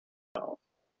Our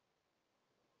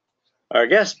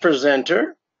guest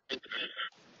presenter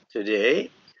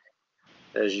today,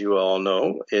 as you all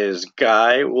know, is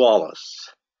Guy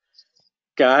Wallace.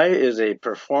 Guy is a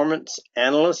performance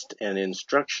analyst and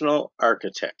instructional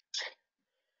architect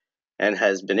and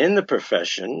has been in the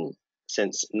profession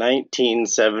since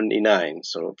 1979.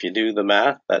 So if you do the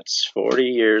math, that's 40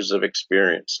 years of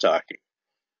experience talking.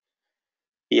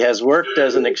 He has worked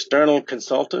as an external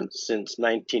consultant since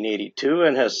 1982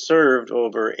 and has served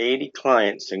over 80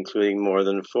 clients, including more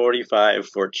than 45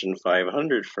 Fortune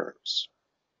 500 firms.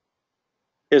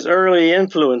 His early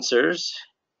influencers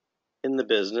in the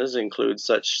business include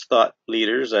such thought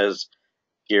leaders as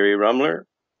Gary Rumler,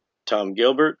 Tom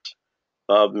Gilbert,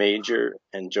 Bob Major,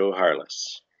 and Joe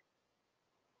Harless.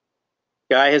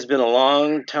 Guy has been a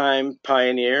long-time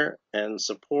pioneer and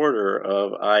supporter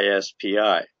of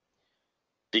ISPI,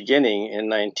 beginning in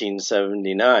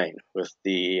 1979 with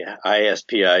the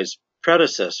ISPI's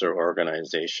predecessor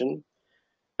organization,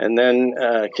 and then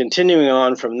continuing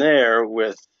on from there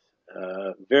with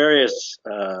various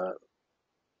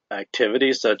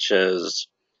activities such as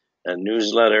a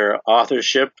newsletter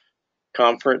authorship,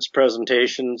 conference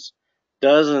presentations,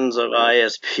 dozens of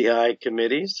ISPI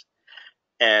committees,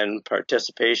 and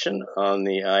participation on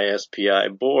the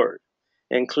ISPI board,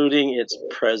 including its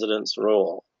president's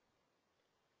role.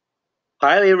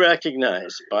 Highly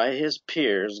recognized by his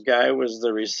peers, Guy was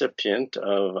the recipient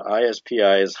of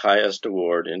ISPI's highest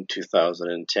award in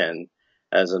 2010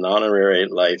 as an honorary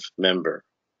life member.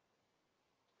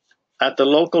 At the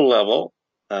local level,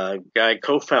 Guy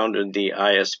co-founded the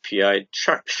ISPI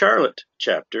Charlotte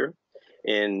chapter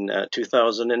in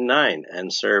 2009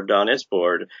 and served on its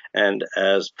board and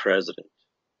as president.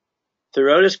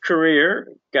 Throughout his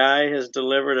career, Guy has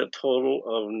delivered a total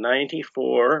of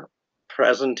 94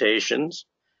 presentations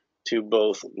to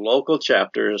both local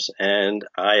chapters and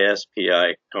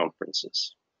ISPI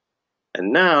conferences.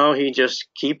 And now he just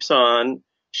keeps on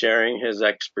sharing his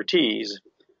expertise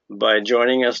by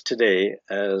joining us today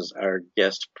as our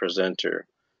guest presenter.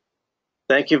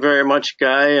 Thank you very much,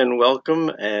 Guy, and welcome,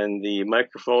 and the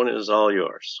microphone is all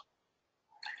yours.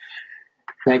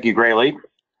 Thank you, Grayley.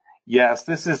 Yes,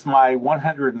 this is my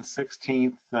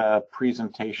 116th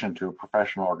presentation to a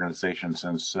professional organization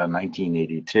since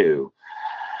 1982.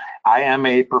 I am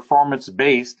a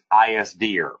performance-based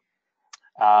ISDer.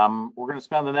 We're going to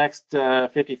spend the next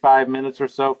 55 minutes or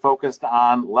so focused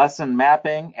on lesson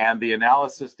mapping and the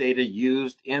analysis data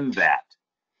used in that.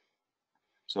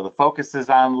 So the focus is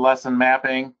on lesson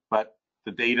mapping, but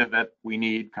the data that we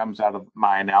need comes out of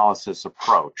my analysis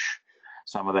approach.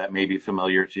 Some of that may be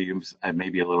familiar to you and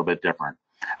maybe a little bit different.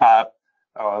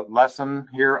 Lesson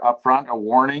here up front, a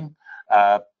warning,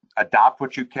 adopt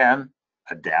what you can,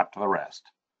 adapt the rest.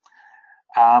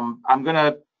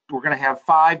 We're gonna have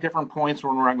 5 different points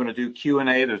when I'm gonna do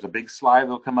Q&A. There's a big slide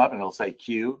that'll come up and it'll say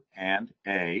Q and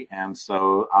A, and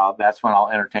so that's when I'll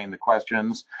entertain the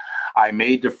questions. I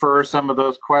may defer some of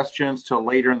those questions till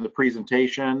later in the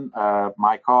presentation,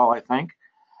 my call, I think.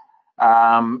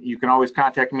 You can always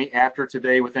contact me after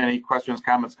today with any questions,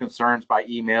 comments, concerns by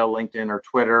email, LinkedIn, or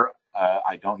Twitter.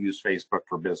 I don't use Facebook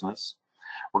for business.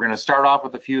 We're going to start off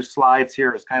with a few slides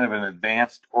here as kind of an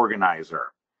advanced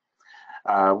organizer.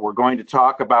 We're going to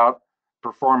talk about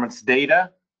performance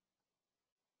data.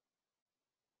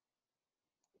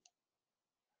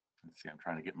 Let's see, I'm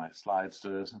trying to get my slides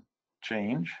to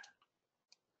change.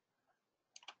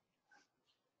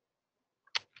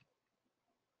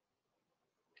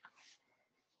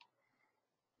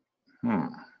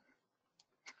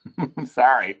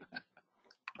 Sorry.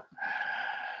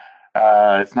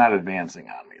 It's not advancing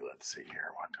on me. Let's see here.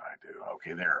 What do I do?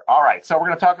 Okay, there. All right. So we're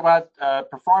going to talk about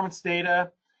performance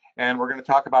data, and we're going to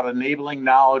talk about enabling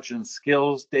knowledge and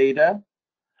skills data.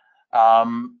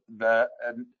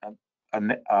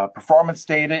 Performance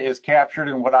data is captured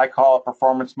in what I call a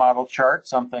performance model chart,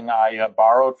 something I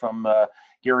borrowed from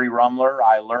Gary Rumler.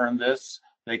 I learned this.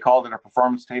 They called it a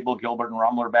performance table, Gilbert and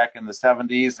Rumler, back in the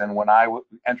 70s. And when I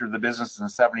entered the business in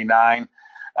 79,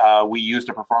 we used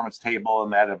a performance table,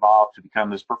 and that evolved to become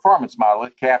this performance model.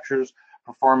 It captures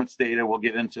performance data. We'll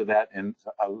get into that in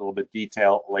a little bit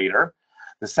detail later.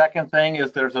 The second thing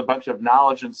is there's a bunch of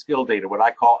knowledge and skill data, what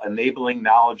I call enabling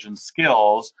knowledge and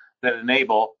skills that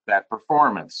enable that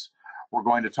performance. We're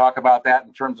going to talk about that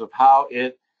in terms of how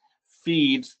it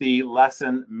feeds the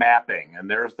lesson mapping. And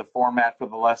there's the format for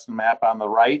the lesson map on the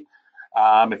right.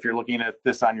 If you're looking at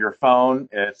this on your phone,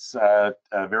 it's a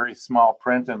very small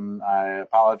print, and I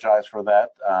apologize for that.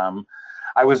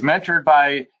 I was mentored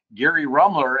by Gary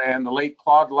Rumler and the late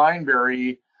Claude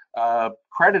Lineberry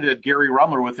credited Gary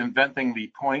Rumler with inventing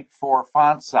the 0.4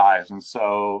 font size, and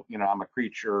so I'm a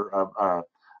creature of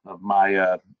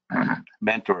my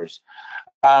mentors.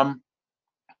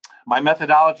 My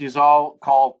methodology is all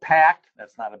called PACT.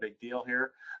 That's not a big deal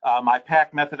here. My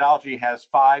PACT methodology has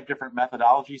 5 different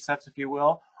methodology sets, if you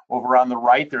will. Over on the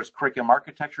right, there's curriculum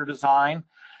architecture design.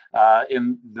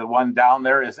 In the one down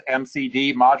there is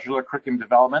MCD, Modular Curriculum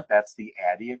Development. That's the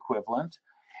ADDIE equivalent.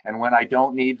 And when I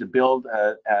don't need to build,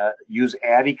 use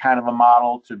ADDIE kind of a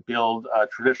model to build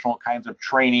traditional kinds of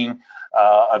training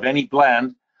of any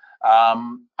blend,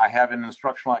 I have an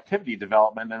instructional activity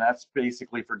development, and that's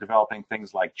basically for developing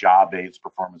things like job aids,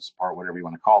 performance support, whatever you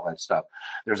want to call that stuff.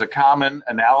 There's a common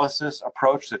analysis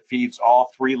approach that feeds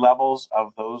all 3 levels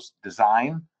of those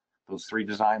 3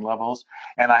 design levels.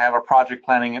 And I have a project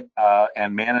planning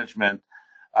and management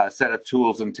set of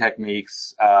tools and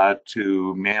techniques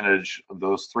to manage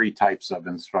those 3 types of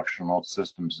instructional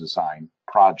systems design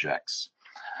projects.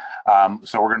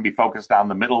 So we're going to be focused on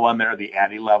the middle one there, the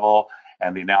ADDIE level,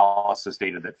 and the analysis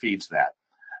data that feeds that.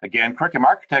 Again, curriculum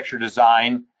architecture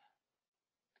design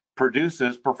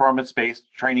produces performance-based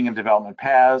training and development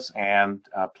paths and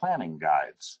planning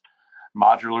guides.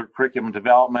 Modular curriculum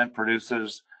development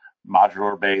produces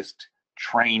modular-based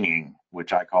training,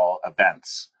 which I call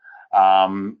events.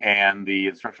 And the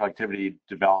instructional activity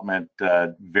development,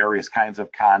 various kinds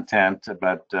of content,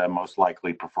 but most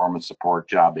likely performance support,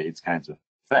 job aids kinds of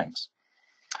things.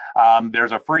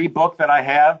 There's a free book that I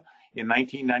have. In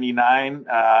 1999,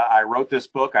 I wrote this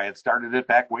book. I had started it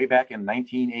way back in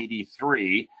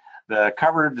 1983. The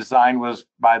cover design was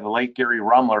by the late Gary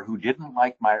Rumler, who didn't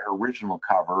like my original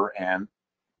cover and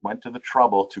went to the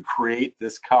trouble to create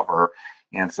this cover.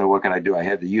 And so what could I do? I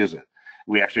had to use it.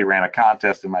 We actually ran a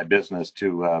contest in my business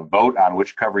to vote on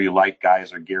which cover you like,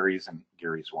 Guy's or Gary's, and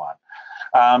Gary's won.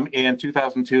 In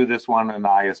 2002, this won an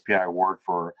ISPI award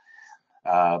for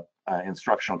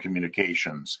instructional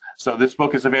communications. So this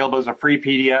book is available as a free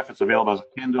PDF. It's available as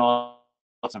a Kindle.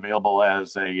 It's available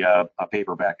as a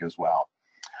paperback as well.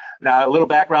 Now, a little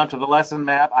background to the lesson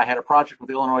map. I had a project with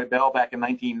Illinois Bell back in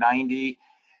 1990,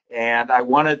 and I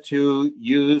wanted to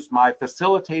use my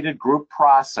facilitated group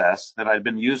process that I'd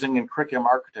been using in curriculum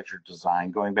architecture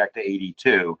design going back to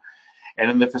 '82.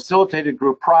 And in the facilitated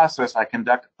group process, I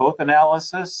conduct both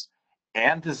analysis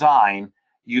and design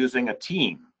using a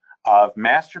team of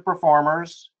master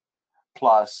performers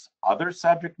plus other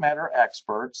subject matter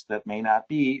experts that may not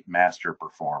be master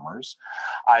performers.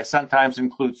 I sometimes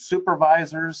include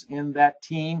supervisors in that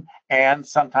team and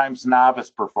sometimes novice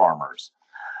performers.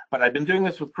 But I've been doing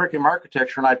this with curriculum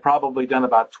architecture, and I'd probably done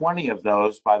about 20 of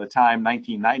those by the time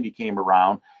 1990 came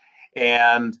around.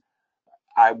 And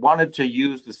I wanted to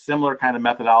use the similar kind of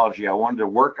methodology. I wanted to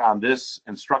work on this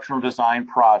instructional design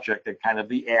project at kind of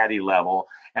the ADDIE level,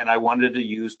 and I wanted to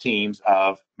use teams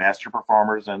of master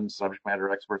performers and subject matter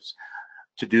experts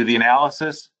to do the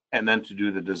analysis and then to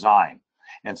do the design.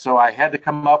 And so I had to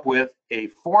come up with a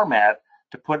format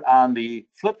to put on the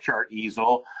flip chart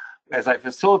easel as I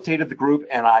facilitated the group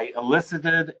and I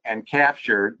elicited and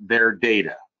captured their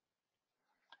data.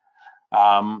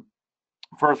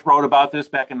 First wrote about this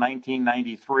back in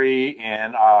 1993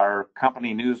 in our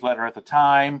company newsletter at the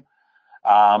time.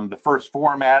 The first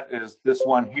format is this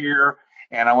one here,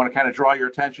 and I want to kind of draw your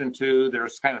attention to,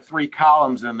 there's kind of 3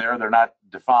 columns in there. They're not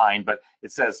defined, but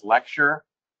it says lecture,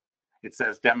 it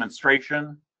says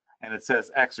demonstration, and it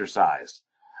says exercise.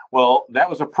 Well, that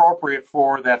was appropriate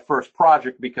for that first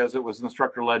project because it was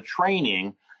instructor-led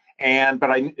training, but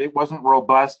it wasn't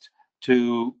robust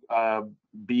to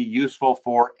be useful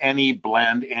for any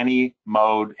blend, any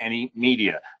mode, any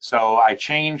media. So I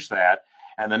changed that,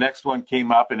 and the next one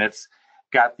came up, and it's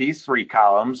got these 3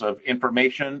 columns of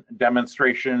information,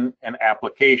 demonstration, and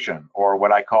application, or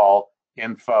what I call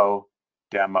info,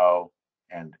 demo,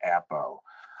 and appo.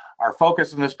 Our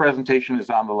focus in this presentation is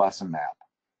on the lesson map.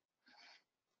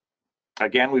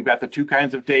 Again, we've got the 2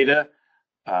 kinds of data,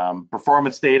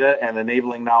 performance data and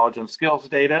enabling knowledge and skills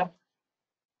data.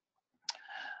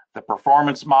 The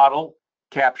performance model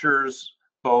captures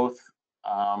both,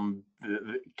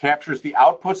 captures the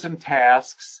outputs and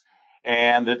tasks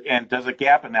and does a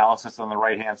gap analysis on the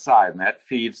right-hand side, and that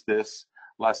feeds this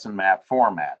lesson map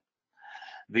format.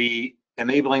 The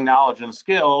enabling knowledge and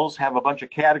skills have a bunch of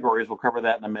categories. We'll cover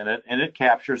that in a minute, and it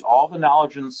captures all the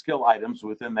knowledge and skill items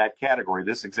within that category.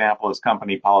 This example is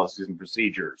company policies and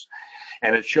procedures,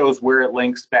 and it shows where it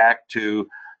links back to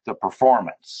the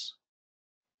performance.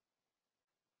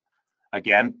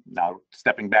 Again, now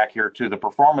stepping back here to the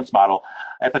performance model,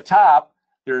 at the top,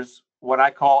 there's what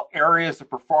I call areas of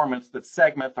performance that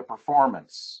segment the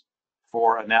performance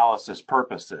for analysis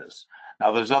purposes.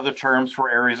 Now, there's other terms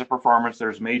for areas of performance.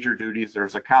 There's major duties,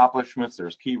 there's accomplishments,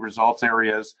 there's key results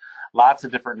areas, lots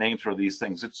of different names for these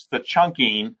things. It's the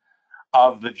chunking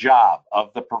of the job,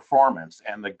 of the performance.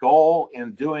 And the goal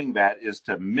in doing that is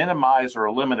to minimize or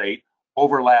eliminate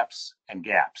overlaps and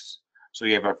gaps. So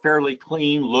you have a fairly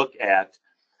clean look at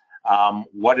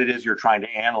what it is you're trying to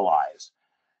analyze.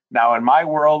 Now, in my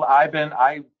world,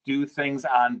 I do things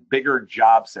on bigger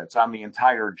job sets, on the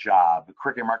entire job. The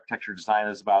curriculum architecture design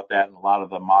is about that, and a lot of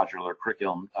the modular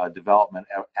curriculum development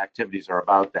activities are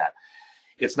about that.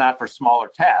 It's not for smaller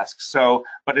tasks. So,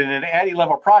 but in an ADDIE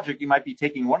level project, you might be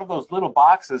taking one of those little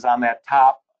boxes on that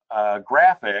top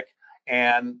graphic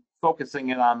and focusing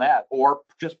in on that, or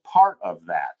just part of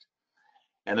that.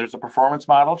 And there's a performance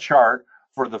model chart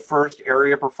for the first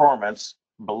area performance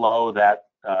below that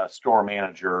store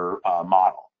manager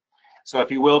model. So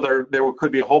if you will, there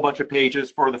could be a whole bunch of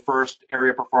pages for the first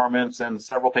area performance and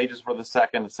several pages for the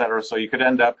second, et cetera. So you could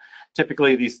end up,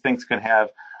 typically these things can have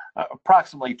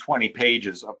approximately 20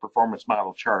 pages of performance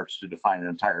model charts to define an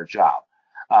entire job.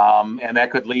 And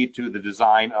that could lead to the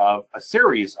design of a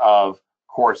series of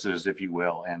courses, if you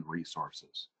will, and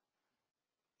resources.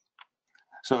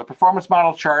 So the performance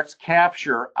model charts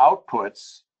capture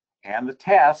outputs and the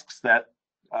tasks that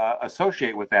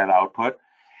associate with that output,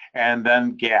 and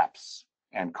then gaps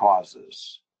and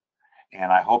causes.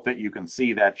 And I hope that you can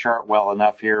see that chart well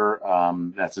enough here.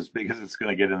 That's as big as it's going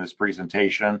to get in this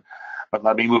presentation. But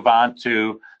let me move on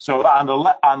to, so on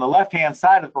the left-hand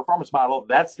side of the performance model,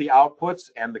 that's the outputs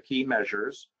and the key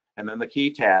measures, and then the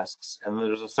key tasks, and then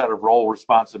there's a set of role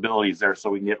responsibilities there so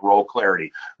we can get role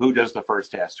clarity. Who does the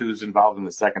first task? Who's involved in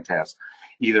the second task?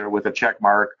 Either with a check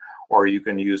mark, or you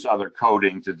can use other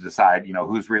coding to decide, you know,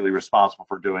 who's really responsible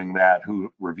for doing that,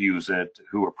 who reviews it,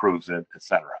 who approves it,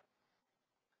 etc.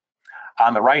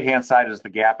 On the right-hand side is the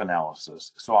gap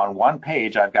analysis. So on one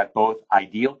page, I've got both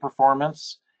ideal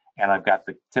performance and I've got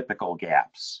the typical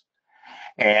gaps.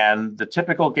 And the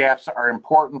typical gaps are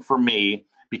important for me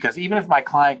because even if my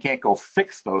client can't go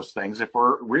fix those things, if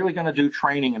we're really going to do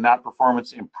training and not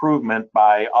performance improvement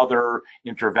by other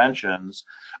interventions,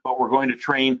 but we're going to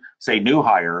train, say, new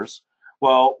hires,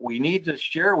 well, we need to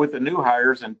share with the new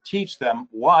hires and teach them,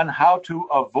 one, how to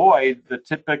avoid the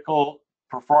typical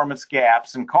performance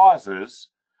gaps and causes.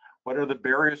 What are the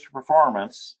barriers to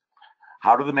performance?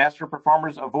 How do the master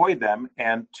performers avoid them?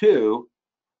 And two,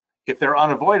 if they're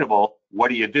unavoidable, what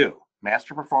do you do?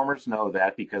 Master performers know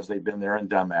that because they've been there and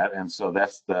done that. And so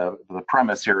that's the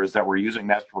premise here, is that we're using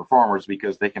master performers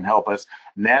because they can help us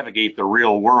navigate the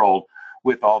real world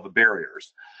with all the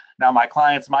barriers. Now, my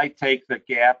clients might take the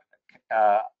gap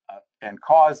and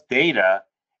cause data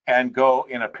and go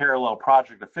in a parallel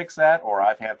project to fix that, or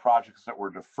I've had projects that were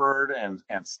deferred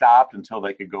and stopped until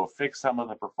they could go fix some of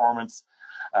the performance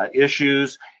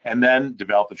issues and then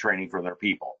develop the training for their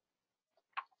people.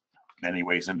 Many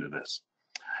ways into this.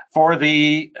 For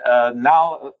the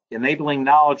enabling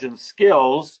knowledge and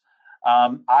skills,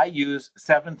 I use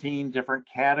 17 different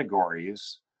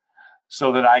categories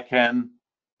so that I can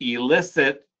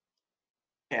elicit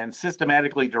and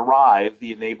systematically derive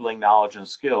the enabling knowledge and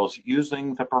skills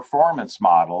using the performance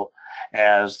model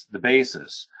as the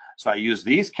basis. So I use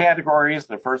these categories.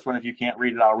 The first one, if you can't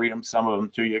read it, I'll read them, some of them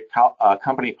to you.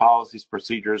 Company policies,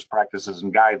 procedures, practices,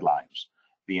 and guidelines,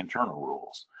 the internal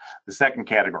rules. The second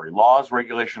category, laws,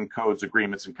 regulation, codes,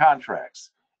 agreements, and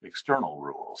contracts, external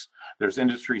rules. There's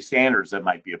industry standards that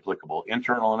might be applicable,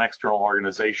 internal and external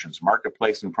organizations,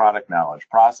 marketplace and product knowledge,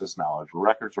 process knowledge,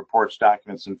 records, reports,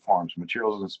 documents, and forms,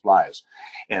 materials and supplies,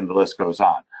 and the list goes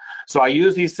on. So I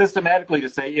use these systematically to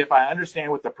say, if I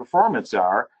understand what the performance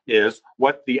is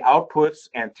what the outputs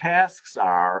and tasks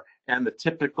are, and the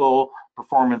typical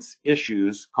performance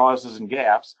issues, causes, and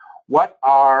gaps, what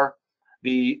are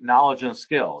the knowledge and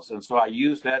skills? And so I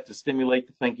use that to stimulate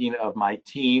the thinking of my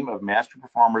team of master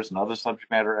performers and other subject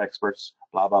matter experts,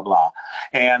 blah, blah, blah,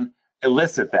 and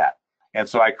elicit that. And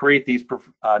so I create these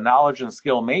knowledge and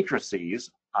skill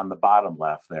matrices on the bottom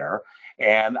left there,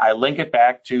 and I link it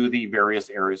back to the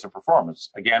various areas of performance.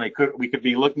 Again, we could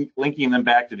be linking them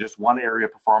back to just one area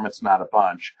of performance, not a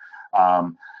bunch.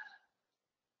 But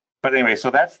anyway,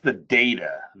 so that's the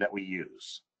data that we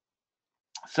use.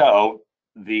 So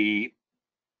the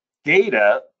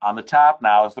data on the top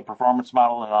now is the performance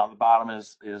model, and on the bottom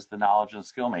is the knowledge and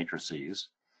skill matrices.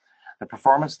 The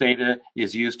performance data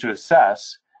is used to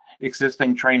assess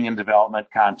existing training and development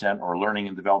content, or learning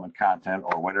and development content,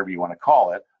 or whatever you want to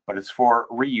call it, but it's for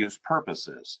reuse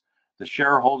purposes. The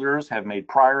shareholders have made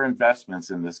prior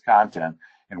investments in this content,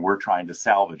 and we're trying to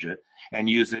salvage it and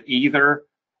use it either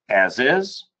as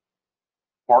is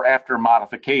or after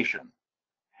modification.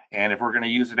 And if we're going to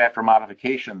use it after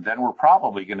modification, then we're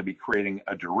probably going to be creating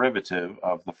a derivative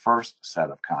of the first set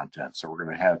of content. So we're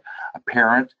going to have a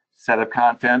parent set of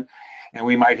content, and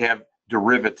we might have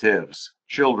derivatives,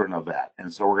 children of that.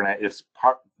 And so we're going to,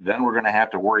 then we're going to have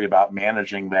to worry about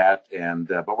managing that. And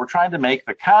but we're trying to make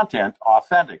the content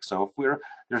authentic. So if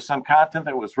there's some content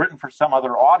that was written for some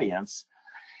other audience,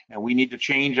 and we need to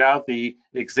change out the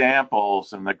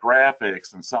examples and the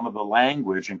graphics and some of the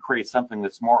language and create something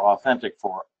that's more authentic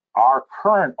for our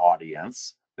current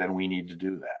audience, then we need to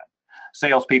do that.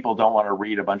 Salespeople don't want to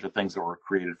read a bunch of things that were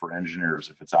created for engineers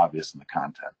if it's obvious in the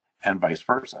content, and vice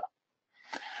versa.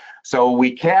 So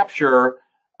we capture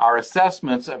our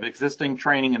assessments of existing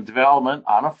training and development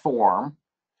on a form,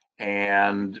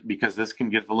 and because this can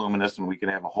get voluminous and we can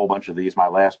have a whole bunch of these. My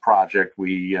last project,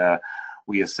 we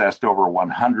assessed over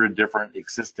 100 different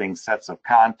existing sets of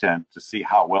content to see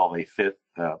how well they fit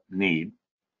the need.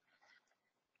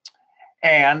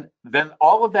 And then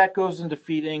all of that goes into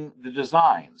feeding the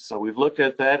design. So we've looked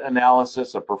at that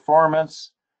analysis of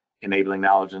performance, enabling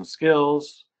knowledge and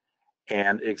skills,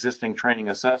 and existing training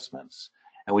assessments.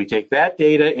 And we take that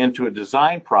data into a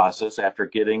design process after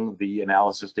getting the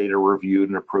analysis data reviewed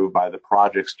and approved by the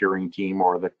project steering team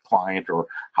or the client, or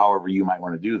however you might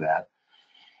want to do that.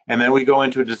 And then we go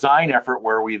into a design effort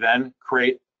where we then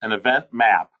create an event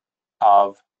map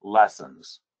of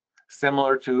lessons.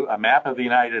 Similar to a map of the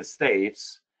United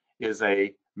States is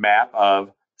a map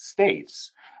of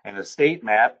states. And a state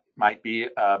map might be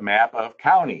a map of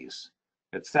counties,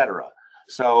 etc.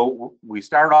 So we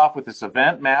start off with this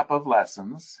event map of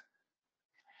lessons,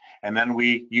 and then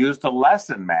we use the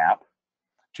lesson map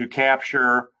to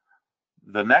capture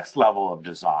the next level of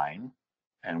design,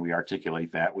 and we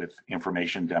articulate that with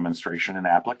information, demonstration, and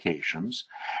applications.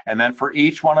 And then for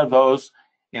each one of those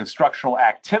instructional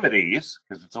activities,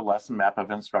 because it's a lesson map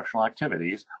of instructional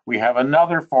activities, we have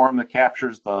another form that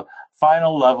captures the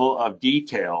final level of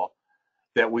detail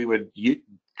that we would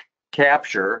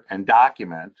capture and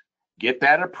document, get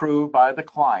that approved by the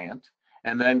client,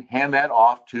 and then hand that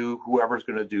off to whoever's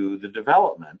going to do the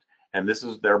development. And this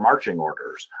is their marching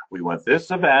orders. We want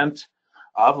this event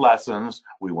of lessons,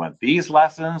 we want these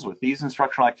lessons with these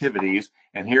instructional activities,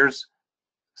 and here's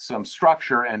some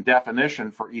structure and definition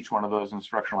for each one of those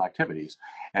instructional activities.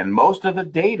 And most of the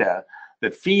data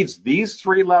that feeds these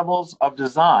three levels of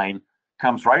design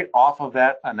comes right off of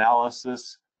that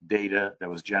analysis data that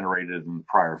was generated in the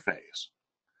prior phase.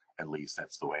 At least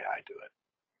that's the way I do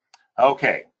it.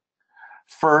 Okay,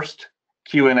 first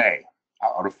Q&A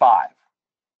out of 5.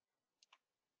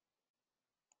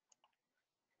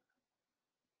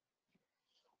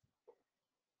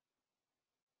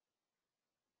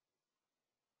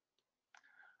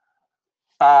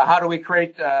 How do we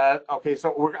create, okay,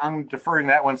 so I'm deferring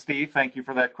that one, Steve. Thank you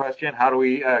for that question. How do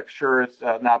we ensure it's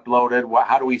not bloated?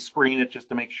 How do we screen it just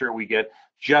to make sure we get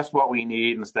just what we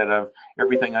need instead of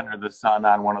everything under the sun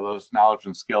on one of those knowledge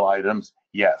and skill items?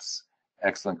 Yes,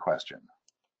 excellent question.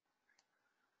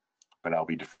 But I'll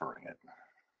be deferring it.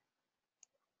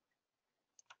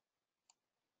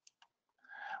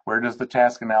 Where does the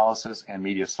task analysis and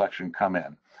media selection come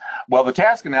in? Well, the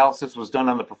task analysis was done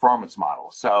on the performance model.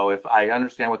 So if I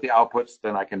understand what the outputs,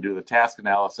 then I can do the task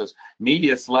analysis.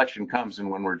 Media selection comes in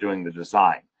when we're doing the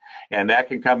design. And that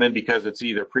can come in because it's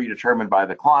either predetermined by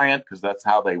the client, because that's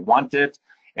how they want it.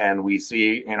 And we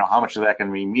see, how much of that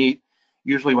can we meet.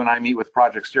 Usually when I meet with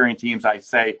project steering teams, I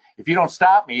say, if you don't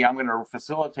stop me, I'm going to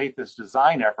facilitate this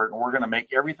design effort, and we're going to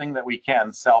make everything that we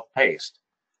can self-paced.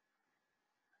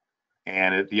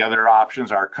 And the other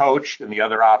options are coached, and the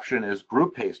other option is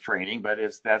group-based training, but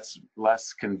that's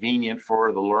less convenient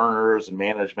for the learners and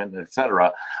management, et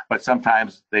cetera. But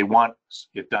sometimes they want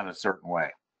it done a certain way.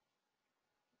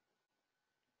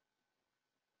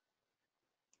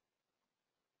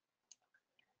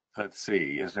 Let's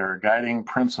see, is there a guiding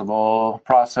principle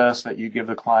process that you give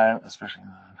the client, especially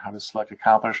how to select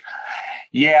accomplish?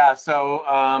 Yeah,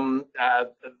 so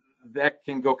that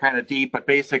can go kind of deep, but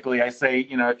basically I say,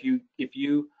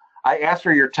 I ask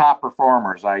for your top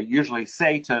performers. I usually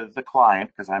say to the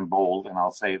client, because I'm bold and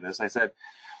I'll say this, I said,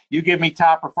 you give me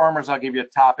top performers, I'll give you a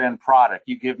top end product.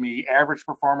 You give me average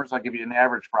performers, I'll give you an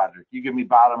average product. You give me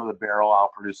bottom of the barrel, I'll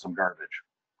produce some garbage.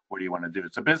 What do you want to do?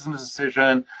 It's a business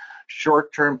decision,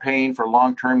 short-term pain for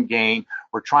long-term gain.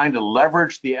 We're trying to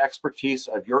leverage the expertise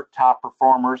of your top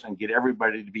performers and get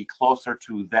everybody to be closer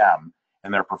to them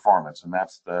and their performance, and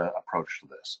that's the approach to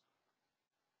this.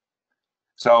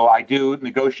 So I do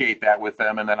negotiate that with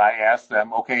them, and then I ask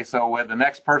them, okay, so when the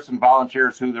next person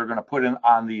volunteers who they're going to put in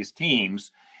on these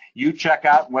teams, You check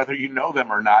out whether you know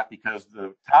them or not, because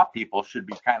the top people should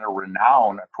be kind of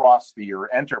renowned across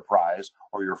your enterprise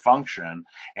or your function.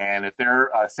 And if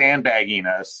they're sandbagging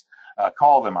us,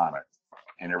 call them on it.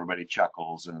 And everybody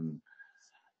chuckles, and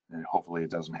hopefully it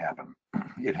doesn't happen.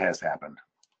 It has happened.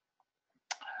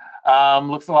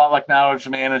 Looks a lot like knowledge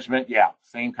management. Yeah,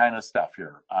 same kind of stuff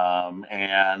here.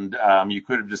 You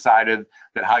could have decided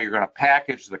that how you're going to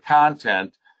package the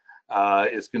content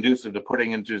is conducive to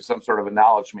putting into some sort of a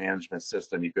knowledge management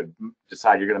system. You could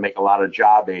decide you're going to make a lot of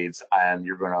job aids, and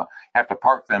you're going to have to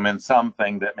park them in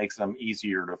something that makes them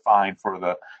easier to find for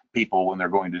the people when they're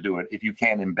going to do it, if you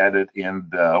can embed it in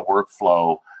the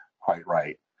workflow quite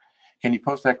right. Can you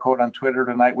post that quote on Twitter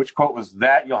tonight? Which quote was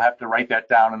that? You'll have to write that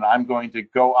down, and I'm going to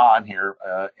go on here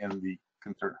in the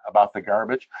concern about the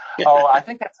garbage. Oh, I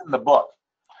think that's in the book.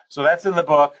 So that's in the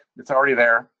book. It's already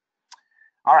there.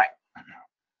 All right.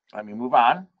 Let me move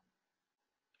on.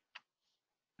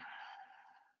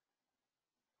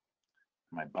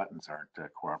 My buttons aren't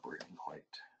cooperating quite.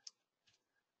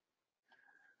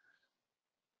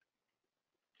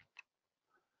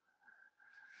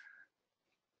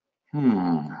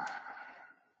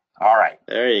 All right.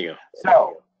 There you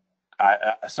go.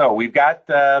 So we've got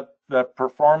the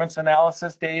performance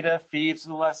analysis data, feeds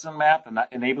the lesson map, and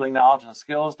enabling knowledge and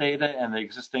skills data, and the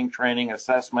existing training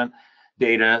assessment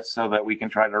data, so that we can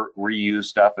try to reuse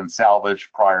stuff and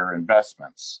salvage prior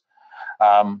investments.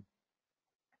 Now,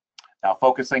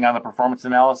 focusing on the performance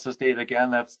analysis data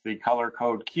again, that's the color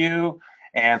code Q.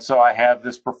 And so I have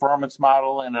this performance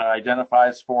model, and it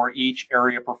identifies for each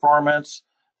area performance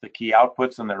the key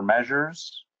outputs and their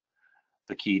measures,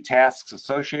 the key tasks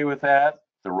associated with that,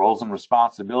 the roles and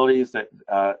responsibilities, that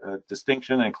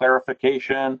distinction and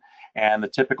clarification, and the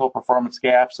typical performance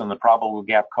gaps and the probable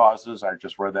gap causes. I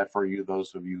just read that for you,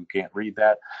 those of you who can't read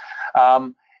that.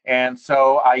 And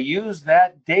so I use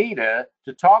that data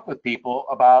to talk with people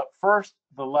about, first,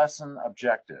 the lesson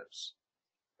objectives.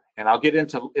 And I'll get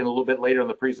into in a little bit later in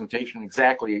the presentation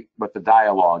exactly what the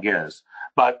dialogue is.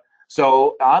 But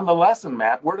so on the lesson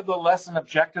map, where do the lesson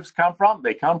objectives come from?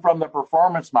 They come from the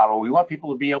performance model. We want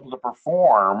people to be able to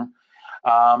perform.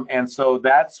 And so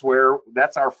that's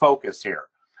our focus here.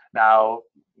 Now,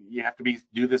 you have to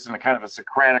do this in a kind of a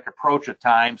Socratic approach at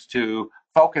times, to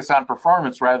focus on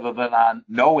performance rather than on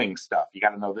knowing stuff. You got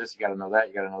to know this, you got to know that,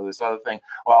 you got to know this other thing.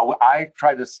 Well, I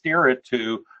try to steer it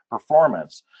to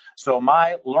performance. So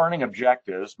my learning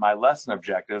objectives, my lesson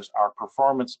objectives, are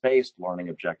performance-based learning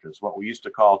objectives, what we used to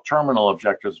call terminal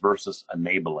objectives versus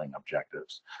enabling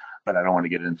objectives. But I don't want to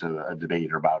get into a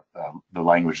debate about the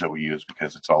language that we use,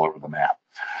 because it's all over the map.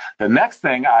 The next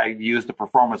thing I use the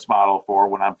performance model for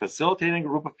when I'm facilitating a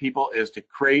group of people is to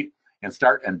create and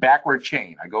start and backward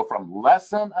chain. I go from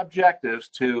lesson objectives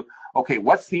to, okay,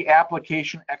 what's the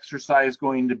application exercise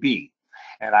going to be?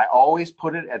 And I always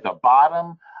put it at the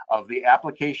bottom of the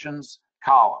applications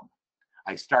column.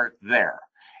 I start there.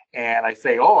 And I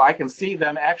say, oh, I can see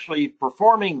them actually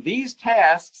performing these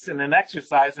tasks in an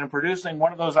exercise and producing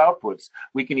one of those outputs.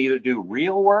 We can either do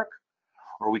real work,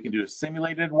 or we can do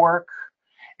simulated work.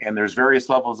 And there's various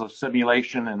levels of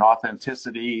simulation and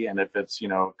authenticity. And if it's,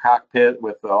 cockpit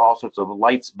with all sorts of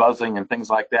lights buzzing and things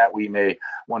like that, we may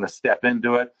want to step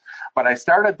into it. But I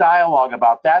start a dialogue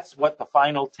about that's what the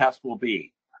final test will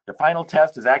be. The final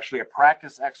test is actually a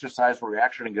practice exercise where we're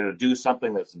actually going to do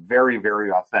something that's very,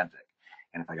 very authentic.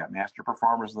 And if I got master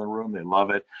performers in the room, they love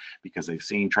it, because they've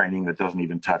seen training that doesn't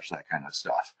even touch that kind of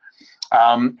stuff.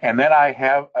 And then I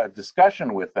have a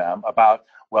discussion with them about,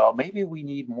 well, maybe we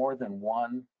need more than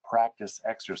one practice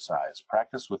exercise,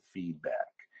 practice with feedback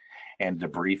and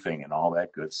debriefing and all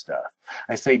that good stuff.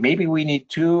 I say maybe we need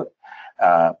 2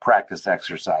 practice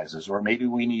exercises, or maybe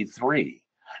we need 3.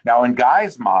 Now in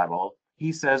Guy's model,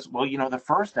 he says, well, the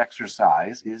first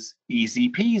exercise is easy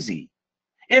peasy.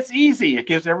 It's easy. It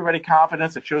gives everybody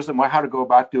confidence. It shows them how to go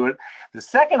about doing it. The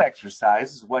second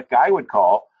exercise is what Guy would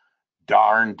call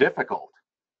darn difficult.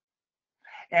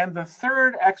 And the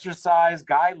third exercise,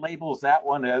 Guy labels that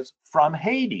one as from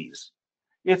Hades.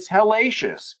 It's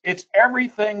hellacious. It's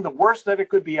everything, the worst that it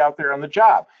could be out there on the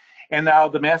job. And now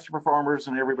the master performers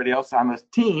and everybody else on this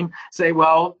team say,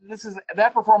 well,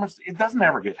 that performance, it doesn't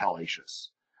ever get hellacious.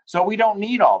 So we don't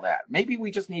need all that. Maybe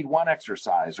we just need 1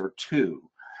 exercise or 2.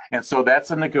 And so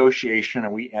that's a negotiation,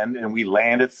 and we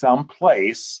land at some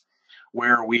place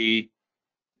where we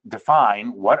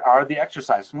define what are the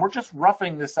exercises. And we're just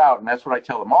roughing this out, and that's what I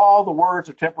tell them. All the words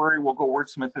are temporary. We'll go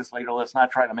wordsmith this later. Let's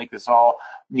not try to make this all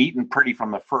neat and pretty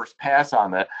from the first pass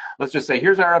on that. Let's just say,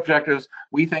 here's our objectives.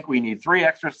 We think we need 3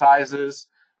 exercises,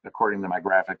 according to my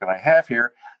graphic that I have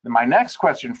here. Then my next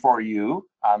question for you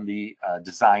on the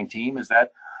design team is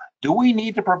that, Do we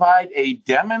need to provide a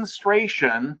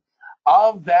demonstration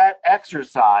of that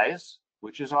exercise,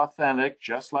 which is authentic,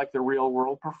 just like the real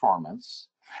world performance?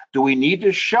 Do we need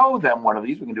to show them one of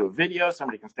these? We can do a video,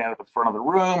 somebody can stand up at the front of the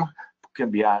room,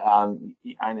 can be on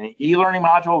an e-learning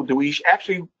module. Do we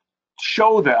actually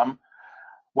show them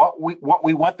what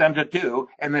we want them to do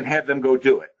and then have them go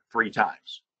do it 3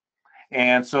 times?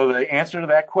 And so the answer to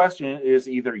that question is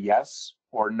either yes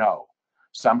or no.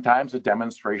 Sometimes a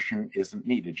demonstration isn't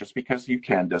needed. Just because you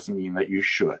can doesn't mean that you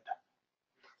should.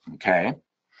 Okay?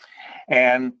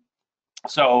 And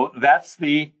so that's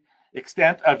the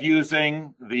extent of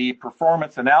using the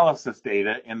performance analysis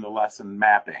data in the lesson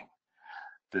mapping.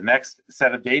 The next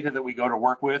set of data that we go to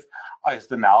work with is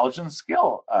the knowledge and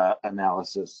skill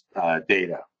analysis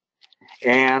data.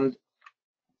 And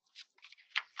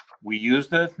we use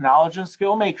the knowledge and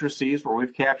skill matrices where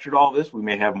we've captured all this. We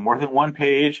may have more than one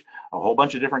page, a whole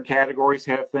bunch of different categories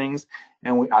have things,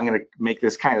 and I'm going to make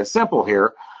this kind of simple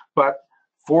here. But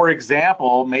for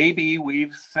example, maybe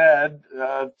we've said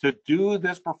to do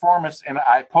this performance, and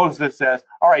I pose this as,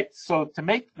 all right, so to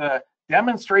make the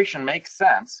demonstration make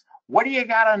sense, what do you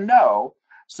got to know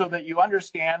so that you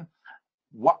understand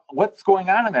what's going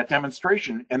on in that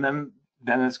demonstration? And then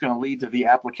it's going to lead to the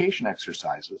application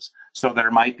exercises. So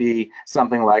there might be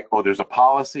something like, oh, there's a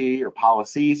policy or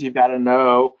policies you've got to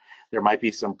know. There might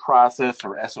be some process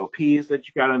or SOPs that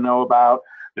you got to know about.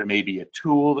 There may be a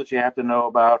tool that you have to know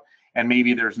about, and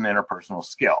maybe there's an interpersonal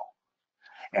skill.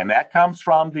 And that comes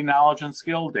from the knowledge and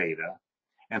skill data.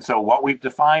 And so what we've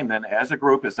defined then as a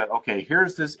group is that, okay,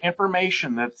 here's this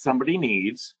information that somebody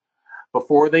needs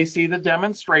before they see the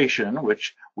demonstration,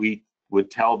 which we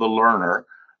would tell the learner,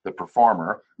 the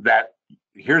performer, that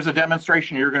here's a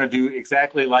demonstration, you're going to do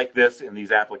exactly like this in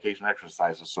these application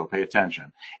exercises, so pay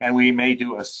attention. And we may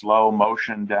do a slow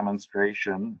motion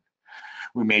demonstration.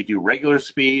 We may do regular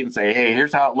speed and say, hey,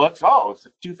 here's how it looks. Oh, it's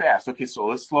too fast. Okay, so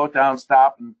let's slow it down,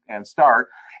 stop, and start,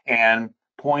 and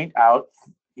point out,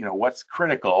 you know, what's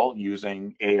critical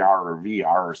using AR or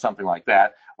VR or something like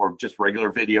that, or just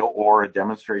regular video or a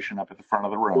demonstration up at the front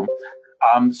of the room,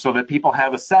 so that people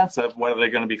have a sense of what they're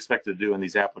going to be expected to do in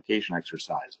these application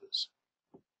exercises.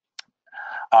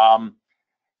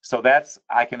 So that's,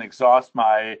 I can exhaust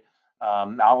my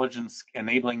knowledge and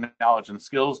enabling knowledge and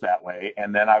skills that way,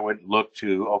 and then I would look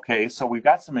to, okay, so we've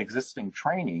got some existing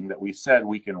training that we said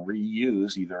we can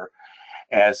reuse either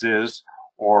as is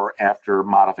or after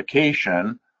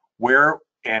modification,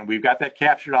 and we've got that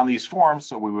captured on these forms,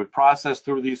 so we would process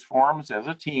through these forms as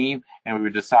a team, and we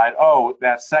would decide, oh,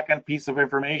 that second piece of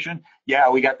information, yeah,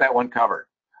 we got that one covered.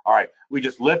 All right, we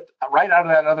just lift right out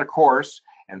of that other course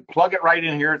and plug it right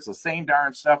in here. It's the same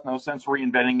darn stuff, no sense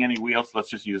reinventing any wheels, let's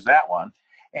just use that one.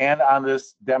 And on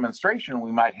this demonstration,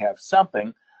 we might have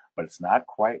something, but it's not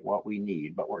quite what we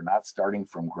need, but we're not starting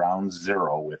from ground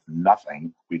zero with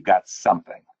nothing, we've got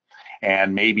something.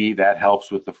 And maybe that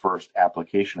helps with the first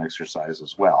application exercise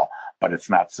as well, but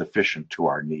it's not sufficient to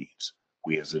our needs.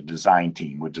 We as a design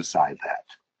team would decide that.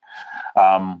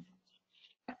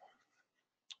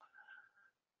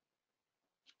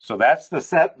 So that's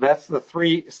the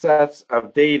 3 sets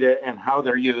of data and how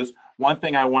they're used. One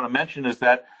thing I want to mention is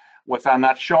that what I'm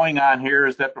not showing on here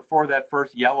is that before that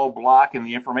first yellow block in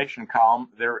the information column,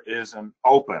 there is an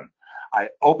open. I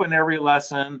open every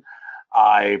lesson.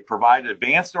 I provide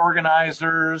advanced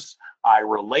organizers. I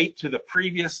relate to the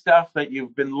previous stuff that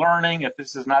you've been learning. If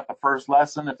this is not the first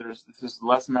lesson, if this is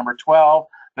lesson number 12,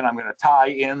 then I'm going to tie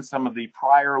in some of the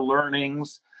prior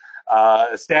learnings,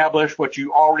 establish what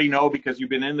you already know because you've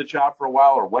been in the job for a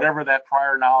while, or whatever that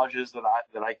prior knowledge is that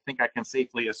I think I can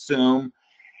safely assume,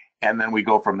 and then we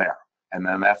go from there. And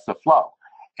then that's the flow.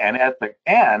 And at the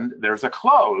end, there's a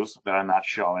close that I'm not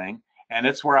showing, and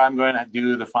it's where I'm going to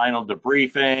do the final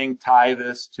debriefing, tie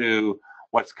this to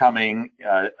what's coming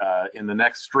in the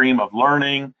next stream of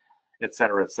learning, et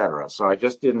cetera, et cetera. So I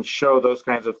just didn't show those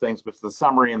kinds of things, but it's the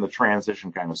summary and the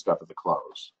transition kind of stuff at the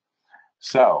close.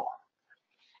 So,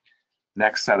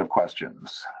 next set of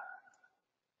questions.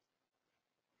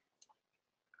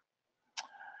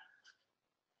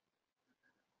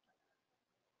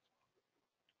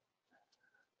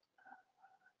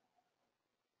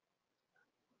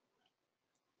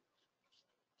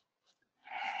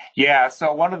 Yeah,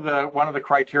 so one of the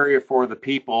criteria for the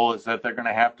people is that they're going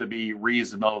to have to be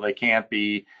reasonable. They can't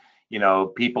be, you know,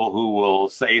 people who will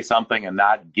say something and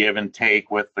not give and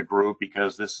take with the group,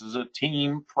 because this is a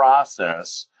team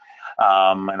process.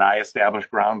 And I establish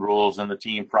ground rules in the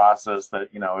team process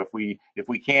that, you know, if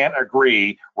we can't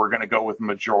agree, we're going to go with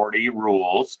majority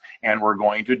rules, and we're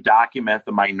going to document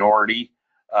the minority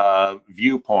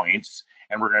viewpoints,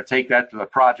 and we're going to take that to the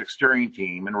project steering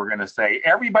team, and we're going to say,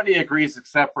 everybody agrees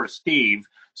except for Steve.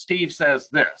 Steve says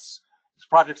this.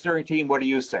 Project steering team, what do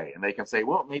you say? And they can say,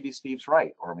 well, maybe Steve's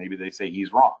right, or maybe they say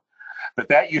he's wrong. But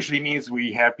that usually means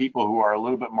we have people who are a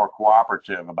little bit more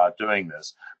cooperative about doing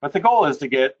this. But the goal is to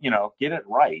get it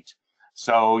right.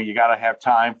 So you got to have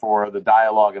time for the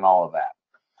dialogue and all of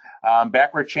that.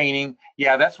 Backward chaining,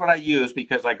 yeah, that's what I use,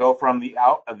 because I go from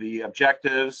the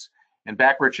objectives and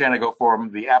backward chain. I go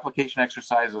from the application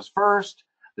exercises first,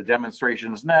 the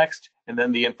demonstrations next, and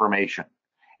then the information.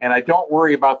 And I don't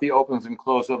worry about the opens and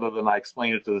close, other than I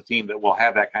explain it to the team that we'll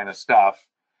have that kind of stuff.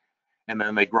 And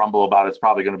then they grumble about it's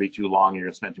probably going to be too long, you're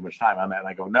going to spend too much time on that. And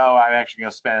I go, no, I'm actually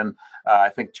going to spend, I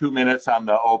think, 2 minutes on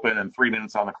the open and 3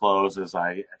 minutes on the close, as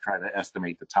I try to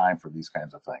estimate the time for these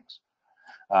kinds of things.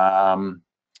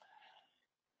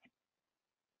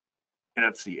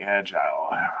 It's the agile.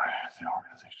 The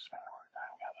organization spent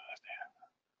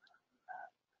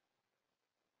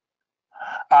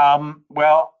time.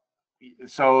 Well,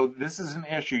 so this is an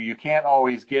issue. You can't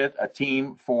always get a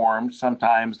team formed.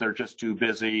 Sometimes they're just too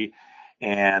busy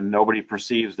and nobody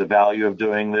perceives the value of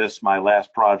doing this. My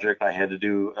last project, I had to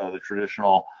do the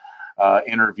traditional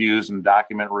interviews and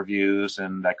document reviews,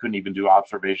 and I couldn't even do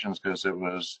observations because it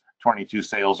was 22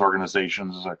 sales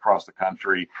organizations across the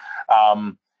country.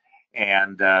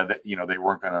 And they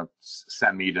weren't going to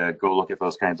send me to go look at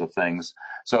those kinds of things.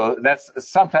 So that's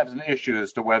sometimes an issue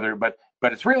as to whether, but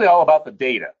it's really all about the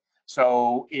data.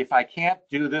 So if I can't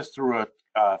do this through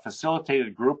a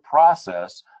facilitated group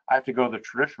process, I have to go the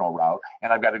traditional route,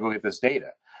 and I've got to go get this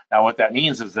data. Now, what that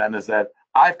means is that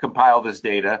I've compiled this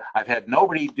data. I've had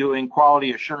nobody doing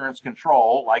quality assurance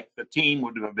control like the team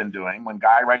would have been doing. When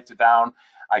Guy writes it down,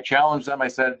 I challenge them. I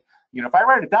said, if I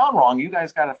write it down wrong, you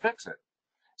guys got to fix it.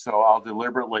 So I'll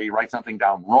deliberately write something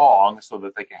down wrong so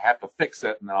that they can have to fix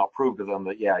it, and then I'll prove to them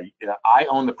that, yeah, I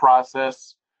own the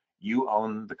process, you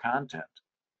own the content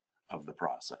of the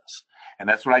process. And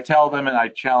that's what I tell them, and I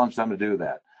challenge them to do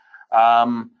that.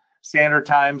 Standard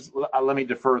times, let me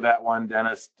defer that one,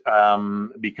 Dennis,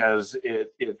 because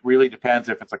it really depends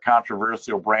if it's a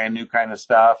controversial, brand new kind of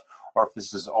stuff, or if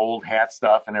this is old hat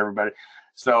stuff and everybody.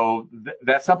 So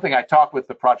that's something I talk with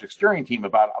the project steering team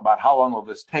about how long will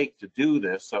this take to do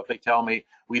this. So if they tell me,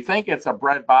 we think it's a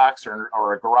bread box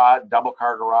or a garage, double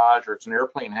car garage, or it's an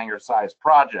airplane hangar sized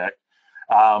project,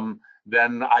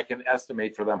 then I can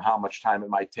estimate for them how much time it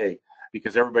might take,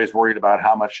 because everybody's worried about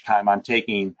how much time I'm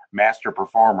taking master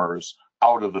performers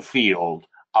out of the field,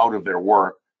 out of their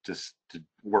work to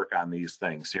work on these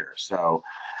things here. So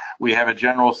we have a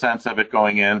general sense of it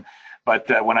going in.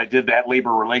 But when I did that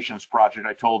labor relations project,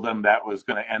 I told them that was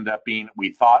going to end up being,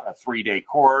 we thought, a 3-day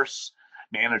course.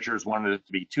 Managers wanted it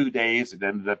to be 2 days. It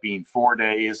ended up being 4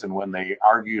 days. And when they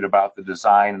argued about the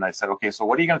design, and I said, okay, so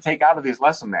what are you going to take out of these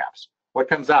lesson maps? What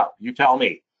comes out? You tell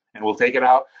me. And we'll take it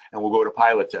out and we'll go to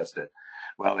pilot test it.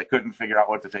 Well, they couldn't figure out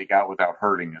what to take out without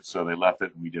hurting it. So they left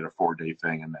it, and we did a 4-day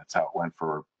thing. And that's how it went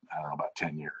for, I don't know, about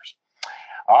 10 years.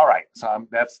 All right. So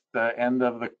that's the end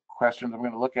of the questions I'm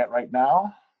going to look at right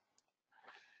now.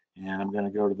 And I'm going to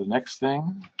go to the next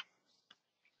thing.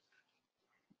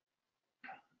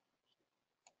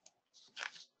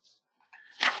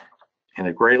 And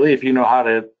it greatly, if you know how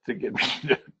to get me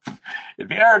to,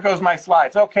 there goes my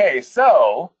slides. Okay,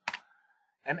 so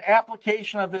an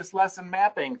application of this lesson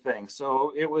mapping thing.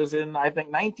 So it was in, I think,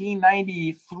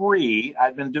 1993.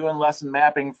 I'd been doing lesson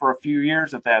mapping for a few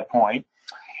years at that point.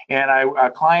 And a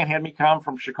client had me come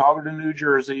from Chicago to New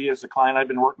Jersey. As a client I've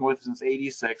been working with since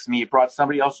 '86, and he brought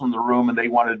somebody else in the room, and they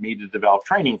wanted me to develop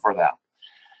training for them.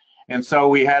 And so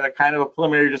we had a kind of a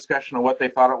preliminary discussion of what they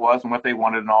thought it was and what they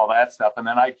wanted and all that stuff. And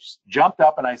then I jumped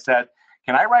up and I said,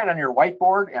 can I write on your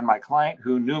whiteboard? And my client,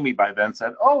 who knew me by then,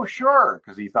 said, oh, sure,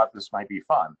 because he thought this might be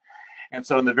fun. And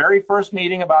so in the very first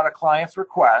meeting about a client's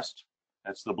request,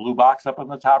 that's the blue box up in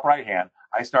the top right hand,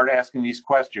 I started asking these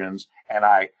questions, and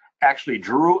I actually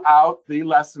drew out the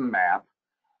lesson map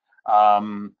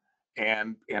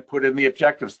and put in the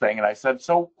objectives thing. And I said,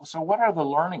 so what are the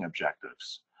learning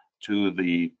objectives to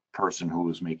the person who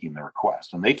was making the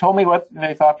request? And they told me what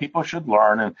they thought people should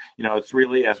learn. And, it's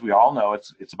really, as we all know,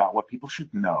 it's about what people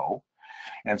should know.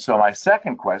 And so my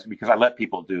second question, because I let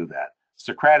people do that,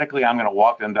 Socratically, I'm going to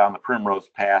walk them down the primrose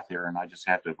path here, and I just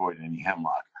have to avoid any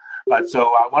hemlock. But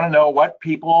so I want to know what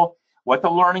the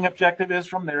learning objective is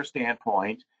from their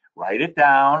standpoint. Write it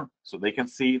down so they can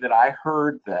see that I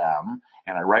heard them,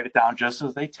 and I write it down just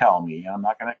as they tell me. I'm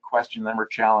not going to question them or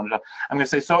challenge them. I'm going to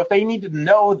say, so if they need to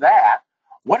know that,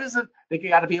 what is it they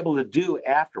got to be able to do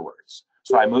afterwards?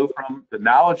 So I move from the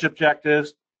knowledge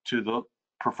objectives to the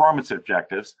performance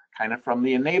objectives, kind of from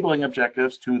the enabling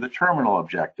objectives to the terminal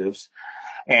objectives.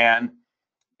 And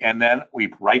then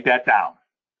we write that down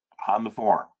on the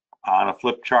form, on a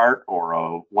flip chart or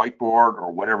a whiteboard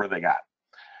or whatever they got.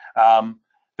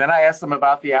 Then I asked them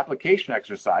about the application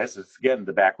exercise. It's, again,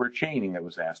 the backward chaining that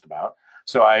was asked about.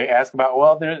 So I asked about,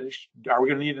 well, are we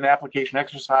going to need an application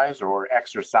exercise or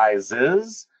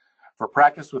exercises for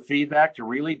practice with feedback to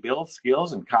really build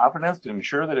skills and confidence to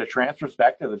ensure that it transfers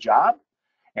back to the job?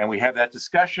 And we had that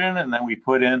discussion, and then we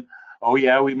put in, oh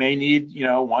yeah, we may need,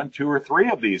 1, 2, or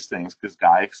 3 of these things, because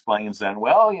Guy explains then,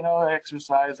 well,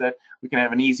 exercise that we can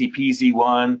have an easy peasy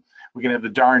one, we can have the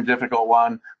darn difficult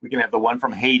one, we can have the one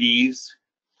from Hades.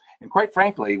 And quite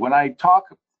frankly, when I talk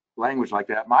language like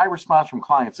that, my response from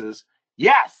clients is,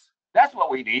 yes, that's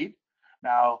what we need.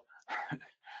 Now,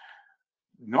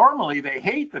 normally they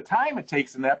hate the time it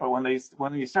takes in that, but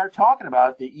when you start talking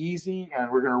about the easy,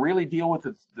 and we're going to really deal with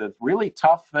the really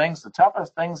tough things, the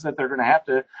toughest things that they're going to have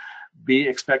to be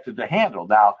expected to handle.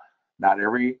 Now, not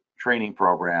every training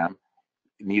program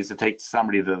needs to take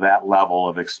somebody to that level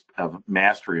of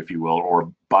mastery, if you will,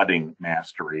 or budding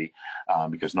mastery,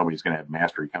 because nobody's going to have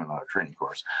mastery coming out of a training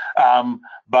course.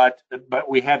 But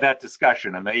we had that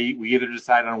discussion, and we either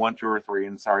decide on 1, 2, or 3.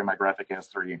 And sorry, my graphic has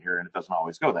 3 in here, and it doesn't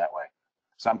always go that way.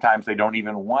 Sometimes they don't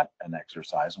even want an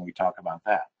exercise, and we talk about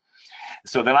that.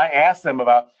 So then I asked them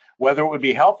about whether it would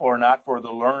be helpful or not for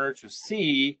the learner to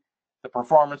see the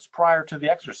performance prior to the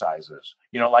exercises.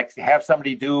 Like to have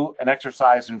somebody do an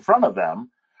exercise in front of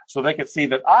them so they could see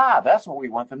that, that's what we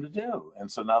want them to do.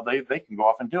 And so now they can go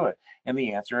off and do it. And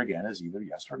the answer, again, is either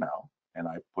yes or no. And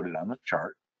I put it on the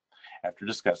chart after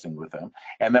discussing with them.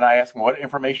 And then I asked them what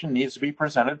information needs to be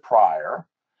presented prior.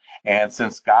 And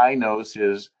since Guy knows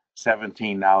his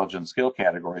 17 knowledge and skill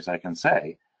categories, I can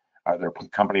say, are there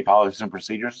company policies and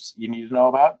procedures you need to know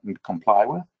about and comply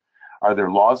with? Are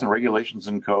there laws and regulations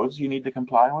and codes you need to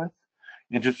comply with?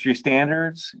 Industry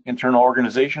standards, internal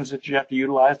organizations that you have to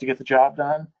utilize to get the job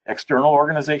done, external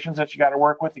organizations that you got to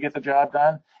work with to get the job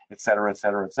done, et cetera, et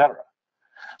cetera, et cetera.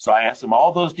 So I asked them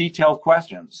all those detailed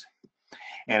questions.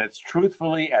 And it's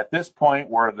truthfully at this point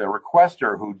where the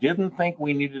requester, who didn't think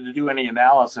we needed to do any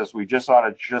analysis, we just ought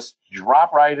to just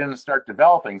drop right in and start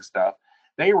developing stuff,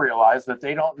 they realize that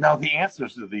they don't know the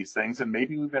answers to these things, and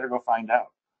maybe we better go find out.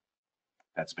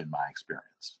 That's been my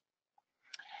experience.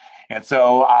 And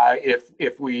so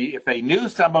if they knew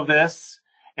some of this,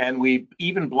 and we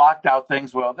even blocked out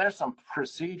things, well, there's some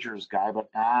procedures, Guy, but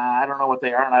I don't know what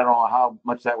they are, and I don't know how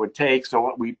much that would take.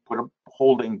 So we put a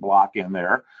holding block in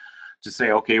there to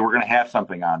say, okay, we're going to have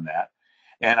something on that.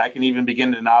 And I can even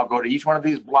begin to now go to each one of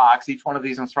these blocks, each one of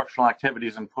these instructional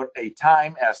activities, and put a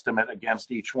time estimate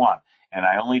against each one. And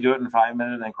I only do it in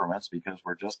 5-minute increments because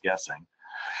we're just guessing.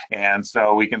 And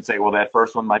so we can say, well, that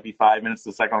first one might be 5 minutes,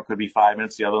 the second one could be 5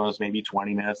 minutes, the other one is maybe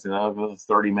 20 minutes, the other one is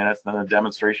 30 minutes, then a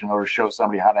demonstration in order to show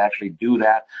somebody how to actually do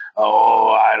that. Oh,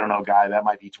 I don't know, Guy, that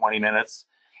might be 20 minutes.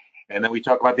 And then we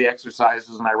talk about the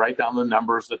exercises, and I write down the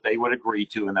numbers that they would agree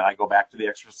to, and then I go back to the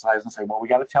exercise and say, well, we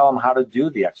got to tell them how to do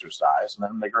the exercise, and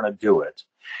then they're going to do it.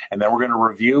 And then we're going to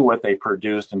review what they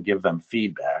produced and give them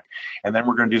feedback. And then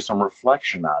we're going to do some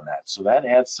reflection on that. So that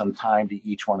adds some time to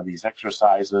each one of these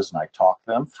exercises, and I talk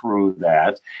them through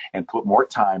that and put more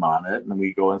time on it. And then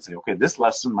we go and say, okay, this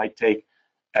lesson might take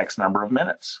X number of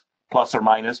minutes, plus or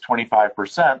minus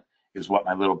 25%. Is what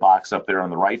my little box up there on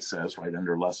the right says, right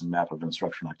under lesson map of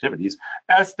instructional activities.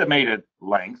 Estimated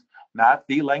length, not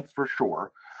the length for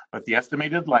sure, but the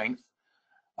estimated length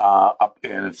up,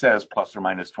 and it says plus or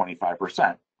minus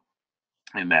 25%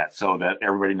 in that, so that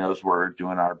everybody knows we're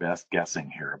doing our best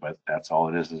guessing here, but that's all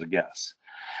it is a guess.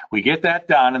 We get that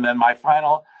done, and then my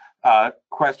final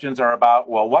questions are about,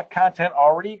 well, what content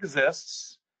already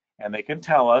exists? And they can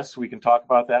tell us, we can talk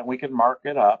about that, and we can mark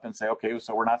it up and say, okay,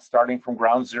 so we're not starting from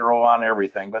ground zero on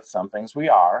everything, but some things we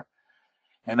are.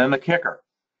 And then the kicker.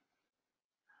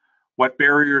 What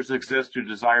barriers exist to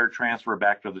desired transfer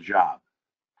back to the job?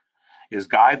 Is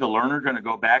Guy, the learner, going to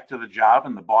go back to the job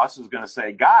and the boss is going to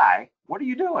say, Guy, what are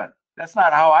you doing? That's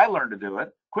not how I learned to do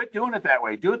it. Quit doing it that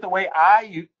way. Do it the way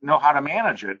I know how to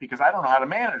manage it, because I don't know how to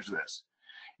manage this.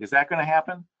 Is that going to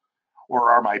happen?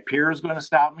 Or are my peers going to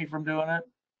stop me from doing it?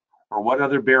 Or what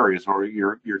other barriers? Or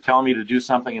you're telling me to do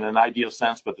something in an ideal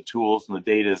sense, but the tools and the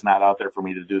data is not out there for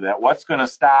me to do that. What's going to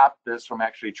stop this from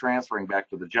actually transferring back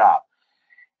to the job?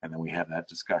 And then we have that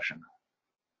discussion.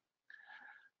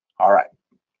 All right.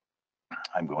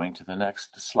 I'm going to the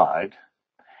next slide.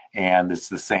 And it's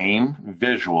the same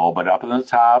visual, but up in the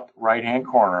top right-hand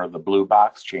corner, the blue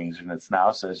box changed, and it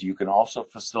now says you can also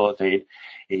facilitate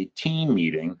a team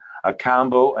meeting, a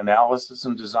combo analysis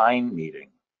and design meeting.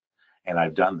 And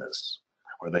I've done this.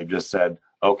 where they've just said,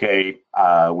 okay,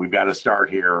 we've got to start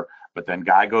here. But then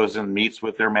Guy goes and meets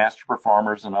with their master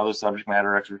performers and other subject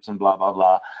matter experts and blah, blah,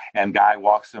 blah. And Guy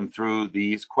walks them through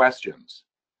these questions.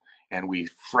 And we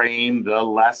frame the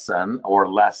lesson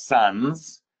or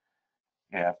lessons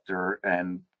after,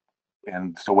 and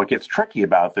so what gets tricky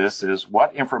about this is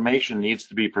what information needs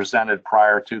to be presented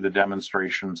prior to the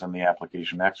demonstrations and the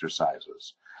application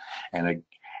exercises.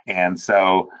 And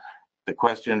so the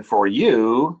question for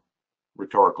you,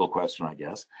 rhetorical question, I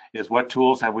guess, is what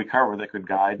tools have we covered that could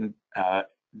guide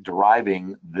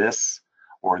deriving this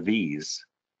or these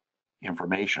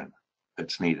information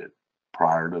that's needed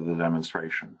prior to the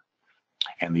demonstration?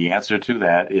 And the answer to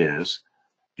that is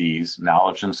these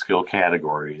knowledge and skill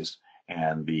categories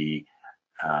and the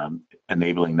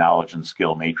enabling knowledge and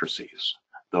skill matrices.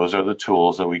 Those are the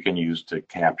tools that we can use to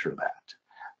capture that.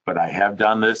 But I have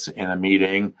done this in a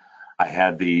meeting. I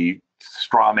had the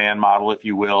straw man model, if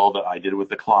you will, that I did with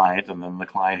the client, and then the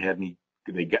client had me,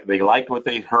 they liked what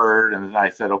they heard, and I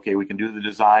said, okay, we can do the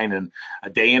design in a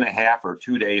day and a half or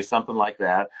 2 days, something like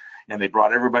that. And they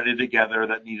brought everybody together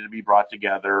that needed to be brought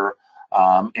together,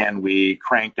 and we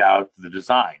cranked out the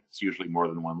design. It's usually more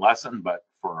than one lesson, but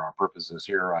for our purposes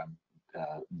here, I'm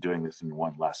doing this in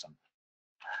one lesson.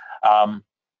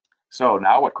 So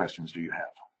now what questions do you have?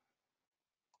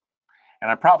 And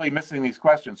I'm probably missing these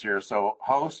questions here, so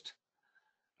host,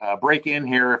 break in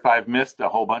here if I've missed a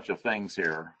whole bunch of things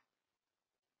here.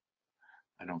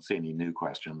 I don't see any new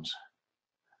questions.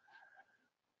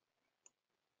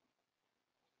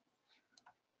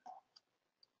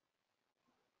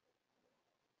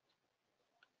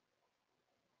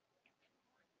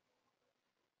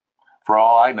 For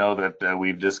all I know that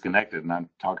we've disconnected and I'm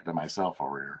talking to myself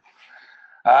over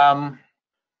here.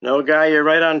 No, Guy, you're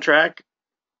right on track.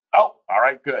 Oh, all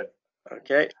right, good.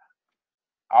 Okay.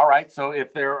 All right, so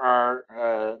if there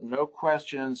are no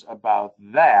questions about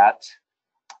that,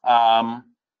 I'm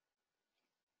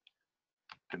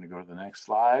going to go to the next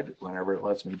slide whenever it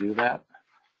lets me do that.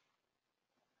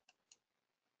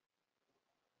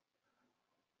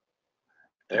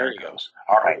 There it goes.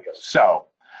 All right, so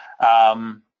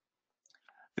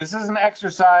this is an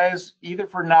exercise either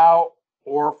for now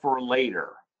or for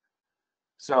later.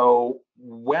 So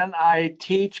when I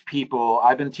teach people,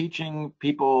 I've been teaching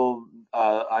people,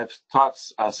 I've taught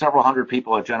several hundred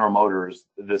people at General Motors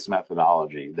this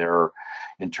methodology. Their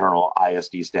internal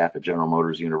ISD staff at General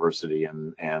Motors University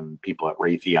and people at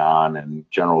Raytheon and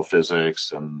General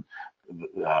Physics and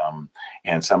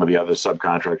some of the other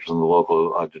subcontractors in the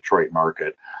local Detroit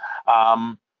market.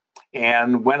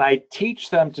 And when I teach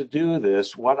them to do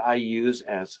this, what I use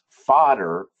as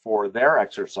fodder for their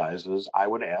exercises, I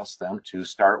would ask them to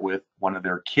start with one of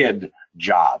their kid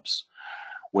jobs.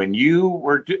 When you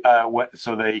were,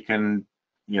 so they can,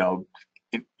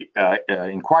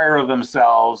 inquire of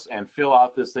themselves and fill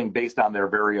out this thing based on their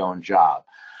very own job.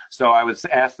 So I would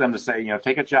ask them to say,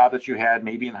 take a job that you had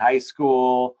maybe in high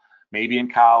school, maybe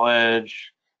in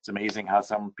college. It's amazing how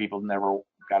some people never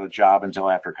got a job until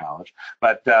after college,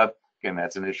 but again,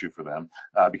 that's an issue for them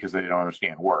because they don't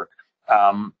understand work.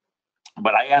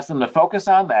 But I asked them to focus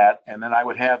on that, and then I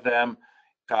would have them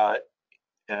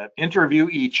interview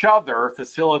each other,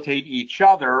 facilitate each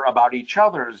other about each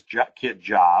other's kid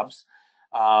jobs,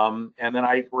 and then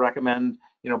I recommend,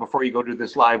 before you go do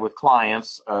this live with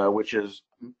clients, which is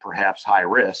perhaps high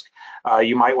risk,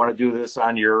 you might want to do this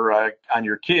on your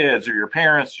kids or your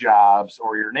parents' jobs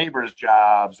or your neighbors'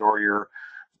 jobs or your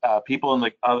people in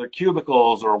the other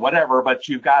cubicles or whatever, but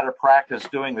you've got to practice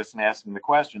doing this and asking the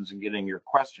questions and getting your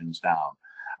questions down.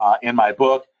 In my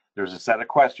book, there's a set of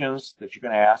questions that you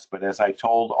can ask, but as I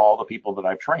told all the people that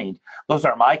I've trained, those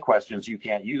are my questions, you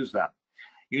can't use them.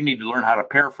 You need to learn how to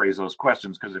paraphrase those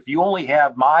questions, because if you only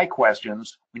have my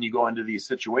questions when you go into these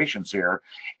situations here,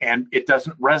 and it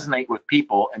doesn't resonate with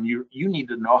people, and you need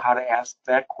to know how to ask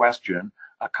that question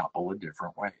a couple of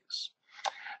different ways.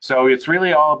 So it's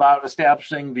really all about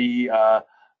establishing the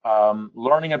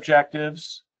learning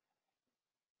objectives.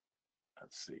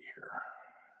 Let's see here.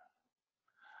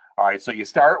 All right, so you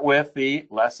start with the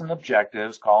lesson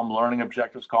objectives, call them learning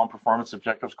objectives, call them performance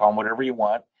objectives, call them whatever you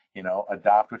want,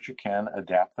 adopt what you can,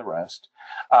 adapt the rest.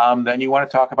 Then you want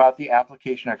to talk about the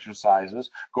application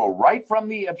exercises, go right from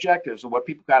the objectives of what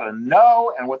people got to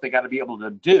know and what they got to be able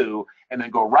to do, and then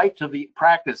go right to the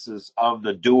practices of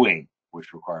the doing,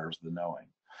 which requires the knowing.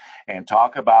 And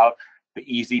talk about the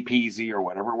easy peasy or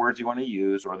whatever words you want to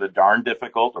use, or the darn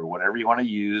difficult or whatever you want to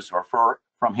use, or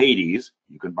from Hades.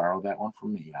 You can borrow that one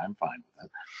from me. I'm fine with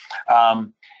it.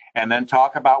 And then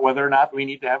talk about whether or not we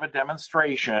need to have a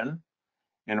demonstration,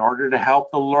 in order to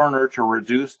help the learner to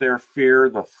reduce their fear,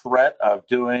 the threat of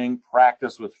doing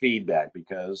practice with feedback,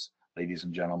 because, ladies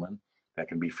and gentlemen, that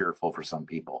can be fearful for some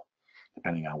people,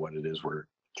 depending on what it is we're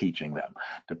teaching them,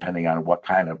 depending on what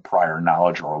kind of prior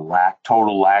knowledge or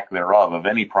total lack thereof of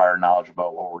any prior knowledge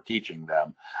about what we're teaching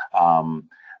them.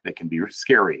 That can be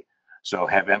scary. So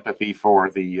have empathy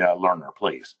for the learner,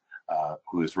 please,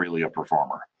 who is really a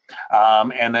performer.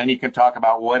 And then you can talk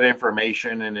about what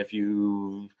information, and if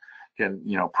you can,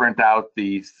 print out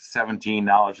the 17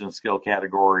 knowledge and skill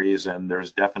categories, and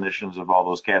there's definitions of all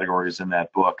those categories in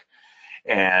that book.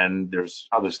 And there's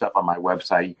other stuff on my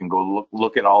website. You can go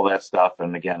look at all that stuff,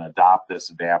 and again, adapt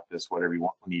this, whatever you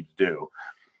need to do.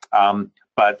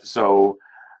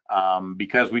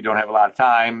 Because we don't have a lot of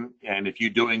time, and if you're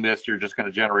doing this, you're just going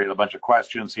to generate a bunch of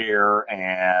questions here,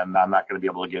 and I'm not going to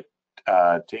be able to get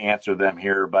to answer them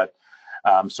here. But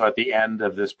so at the end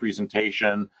of this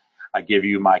presentation, I give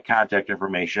you my contact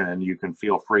information, and you can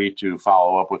feel free to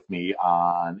follow up with me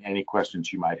on any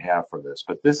questions you might have for this.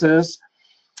 But this is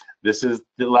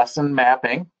the lesson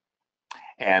mapping,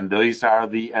 and these are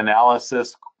the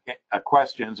analysis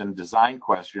questions and design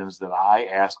questions that I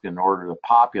ask in order to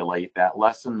populate that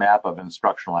lesson map of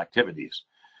instructional activities.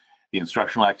 The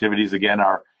instructional activities, again,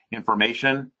 are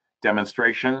information,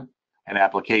 demonstration, and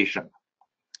application.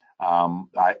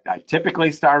 I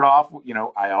typically start off,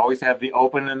 I always have the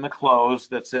open and the close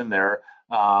that's in there.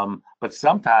 But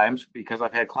sometimes, because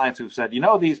I've had clients who've said,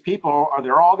 these people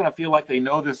they're all going to feel like they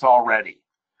know this already.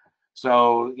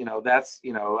 So, that's,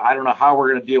 I don't know how we're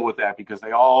going to deal with that, because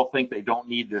they all think they don't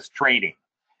need this training.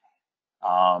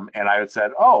 And I had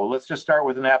said, let's just start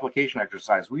with an application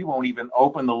exercise. We won't even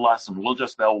open the lesson. We'll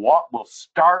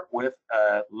start with,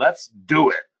 let's do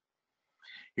it.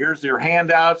 Here's your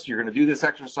handouts. You're going to do this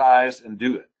exercise and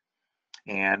do it.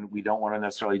 And we don't want to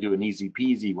necessarily do an easy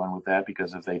peasy one with that,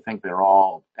 because if they think they're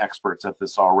all experts at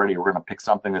this already, we're going to pick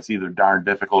something that's either darn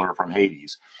difficult or from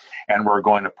Hades. And we're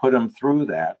going to put them through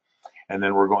that. And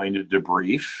then we're going to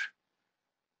debrief,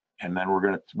 and then we're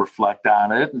going to reflect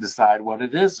on it and decide what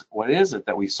is it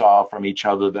that we saw from each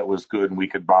other that was good and we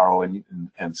could borrow and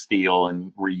steal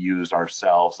and reuse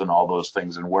ourselves and all those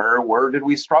things, and where did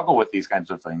we struggle with these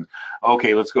kinds of things.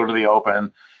 Okay, let's go to the open,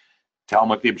 tell them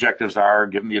what the objectives are,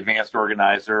 give them the advanced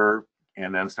organizer,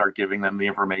 and then start giving them the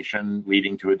information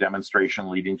leading to a demonstration,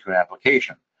 leading to an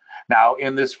application. Now,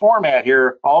 in this format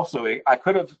here, also, I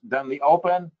could have done the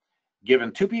open,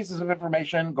 given 2 pieces of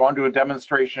information, gone to a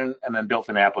demonstration, and then built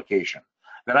an application.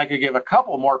 Then I could give a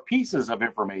couple more pieces of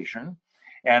information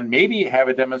and maybe have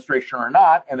a demonstration or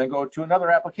not, and then go to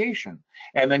another application,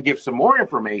 and then give some more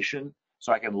information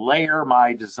so I can layer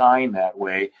my design that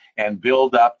way and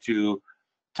build up to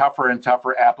tougher and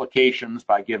tougher applications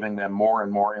by giving them more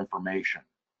and more information.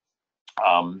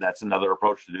 That's another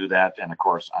approach to do that. And of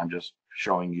course, I'm just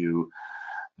showing you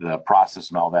the process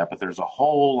and all that, but there's a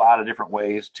whole lot of different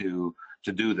ways to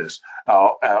do this.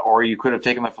 Or you could have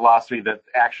taken the philosophy that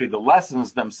actually the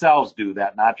lessons themselves do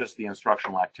that, not just the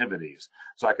instructional activities.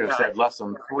 So I could have said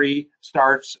lesson 3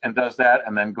 starts and does that,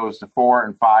 and then goes to 4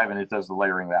 and 5, and it does the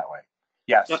layering that way.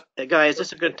 Yes. Hey guys, this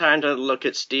is a good time to look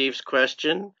at Steve's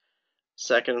question,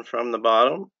 second from the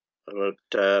bottom,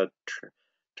 about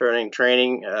turning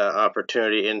training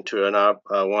opportunity into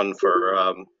one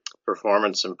for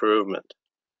performance improvement.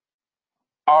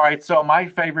 All right, so my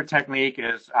favorite technique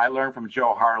is, I learned from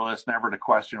Joe Harless, never to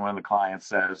question when the client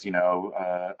says,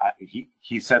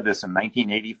 he said this in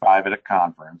 1985 at a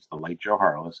conference, the late Joe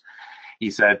Harless. He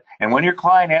said, and when your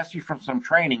client asks you for some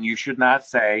training, you should not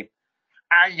say,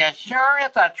 are you sure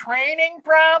it's a training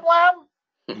problem?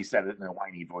 He said it in a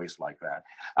whiny voice like that.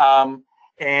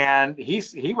 And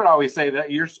he would always say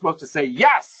that you're supposed to say,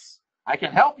 yes, I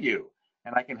can help you.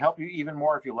 And I can help you even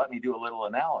more if you let me do a little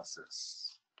analysis.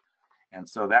 And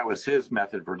so that was his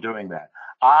method for doing that.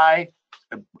 I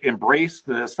embrace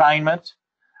the assignment.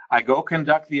 I go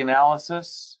conduct the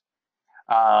analysis,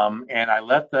 and I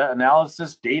let the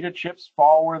analysis data chips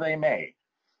fall where they may.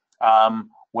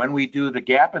 When we do the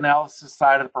gap analysis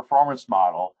side of the performance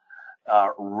model,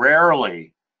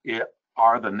 rarely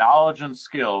are the knowledge and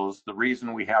skills the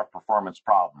reason we have performance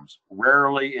problems.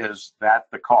 Rarely is that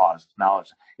the cause. Knowledge,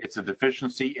 it's a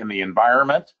deficiency in the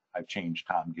environment. I've changed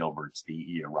Tom Gilbert's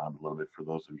DE around a little bit for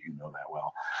those of you who know that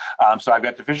well. So I've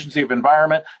got deficiency of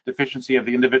environment, deficiency of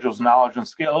the individual's knowledge and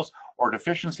skills, or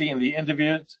deficiency in the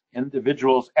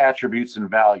individual's attributes and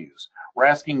values. We're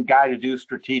asking Guy to do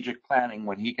strategic planning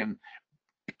when he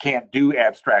can't do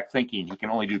abstract thinking. He can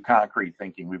only do concrete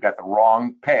thinking. We've got the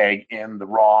wrong peg in the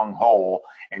wrong hole,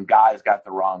 and Guy's got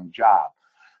the wrong job.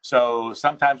 So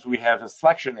sometimes we have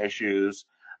selection issues,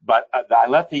 but I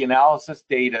let the analysis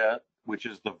data which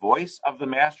is the voice of the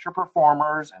master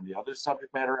performers and the other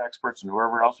subject matter experts and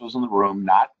whoever else was in the room,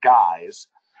 not guys.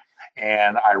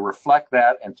 And I reflect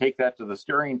that and take that to the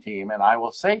steering team, and I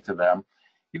will say to them,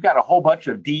 you've got a whole bunch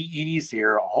of DEs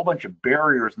here, a whole bunch of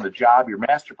barriers in the job. Your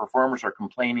master performers are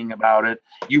complaining about it.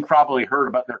 You probably heard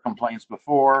about their complaints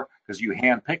before because you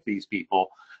handpick these people.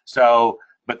 So,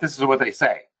 but this is what they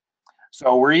say.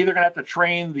 So we're either going to have to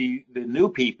train the new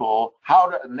people how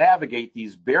to navigate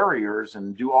these barriers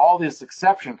and do all this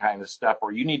exception kind of stuff,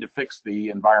 or you need to fix the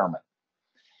environment.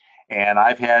 And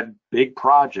I've had big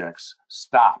projects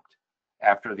stopped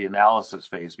after the analysis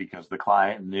phase because the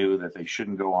client knew that they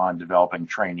shouldn't go on developing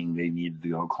training. They needed to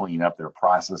go clean up their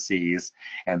processes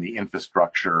and the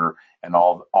infrastructure and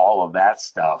all of that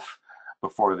stuff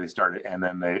before they started. And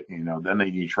then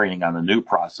they need training on the new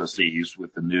processes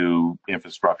with the new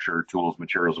infrastructure, tools,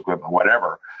 materials, equipment,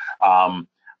 whatever.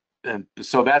 And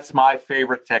so that's my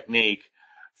favorite technique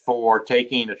for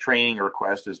taking a training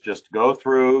request, is just go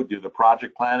through, do the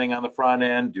project planning on the front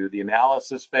end, do the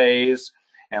analysis phase,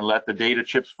 and let the data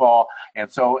chips fall. And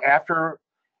so after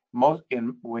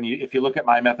if you look at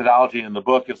my methodology in the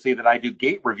book, you'll see that I do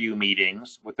gate review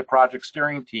meetings with the project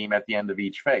steering team at the end of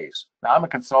each phase. Now, I'm a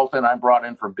consultant. I'm brought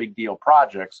in for big deal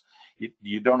projects.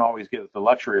 You don't always get the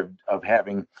luxury of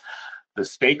having the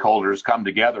stakeholders come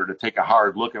together to take a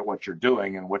hard look at what you're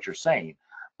doing and what you're saying.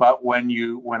 But when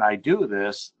I do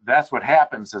this, that's what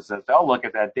happens, is that they'll look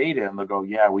at that data and they'll go,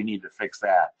 yeah, we need to fix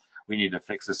that. We need to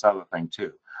fix this other thing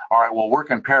too. All right, we'll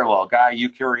work in parallel. Guy, you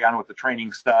carry on with the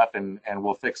training stuff and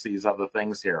we'll fix these other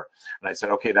things here. And I said,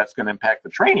 okay, that's going to impact the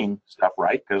training stuff,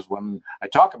 right? Because when I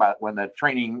talk about when the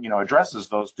training, addresses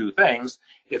those two things,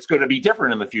 it's going to be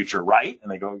different in the future, right?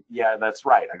 And they go, yeah, that's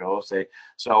right. I go, say,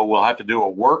 so we'll have to do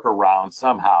a workaround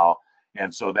somehow.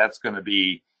 And so that's going to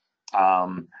be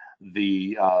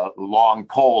the long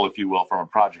pole, if you will, from a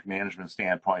project management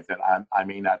standpoint, that I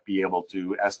may not be able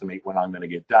to estimate when I'm going to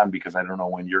get done because I don't know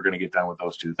when you're going to get done with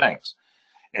those two things.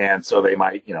 And so they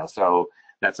might, so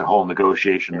that's a whole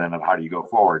negotiation then of how do you go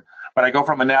forward. But I go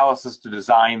from analysis to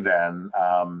design then,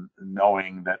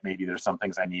 knowing that maybe there's some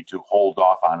things I need to hold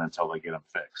off on until they get them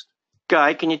fixed.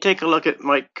 Guy, can you take a look at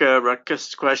Mike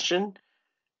Rutkus' question?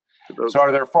 So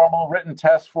are there formal written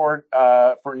tests for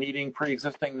needing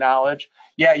pre-existing knowledge?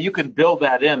 Yeah, you can build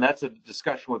that in. That's a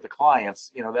discussion with the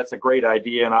clients. That's a great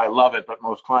idea, and I love it, but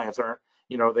most clients aren't,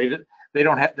 they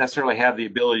don't necessarily have the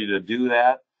ability to do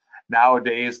that.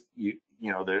 Nowadays,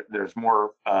 there's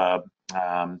more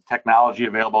technology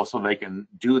available so they can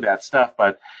do that stuff.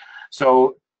 But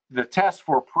so the test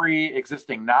for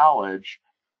pre-existing knowledge,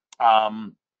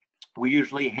 we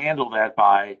usually handle that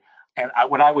by, and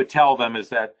what I would tell them is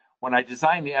that when I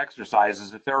design the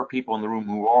exercises, if there are people in the room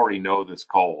who already know this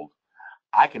cold,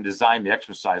 I can design the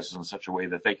exercises in such a way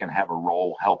that they can have a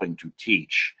role helping to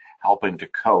teach, helping to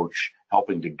coach,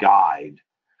 helping to guide,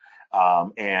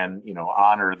 and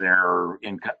honor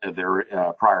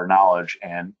their prior knowledge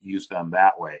and use them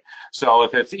that way. So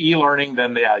if it's e-learning,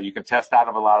 then yeah, you can test out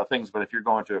of a lot of things. But if you're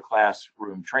going to a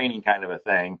classroom training kind of a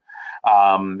thing,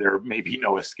 there may be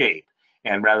no escape.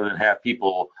 And rather than have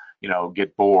people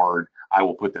get bored, I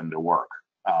will put them to work.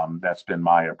 That's been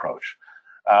my approach.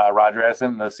 Roger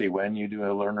Essen, let's see, when you do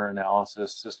a learner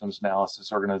analysis, systems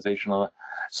analysis, organizational.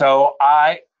 So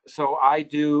I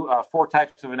do 4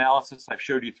 types of analysis. I've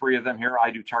showed you 3 of them here.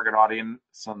 I do target audience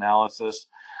analysis.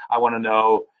 I want to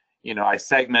know, I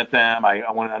segment them. I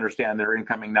want to understand their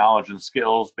incoming knowledge and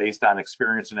skills based on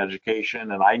experience and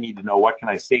education. And I need to know what can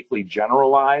I safely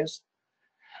generalize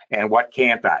and what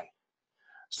can't I.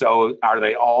 So are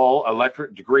they all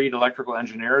degreed electrical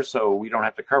engineers? So we don't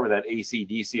have to cover that AC,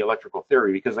 DC electrical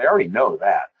theory because they already know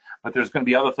that. But there's going to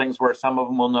be other things where some of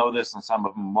them will know this and some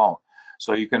of them won't.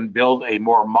 So you can build a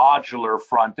more modular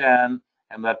front end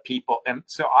and let people, and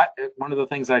so one of the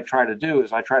things I try to do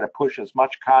is I try to push as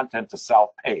much content to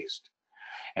self-paced.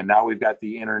 And now we've got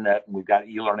the internet and we've got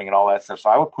e-learning and all that stuff. So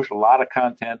I would push a lot of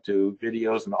content to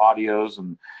videos and audios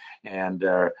and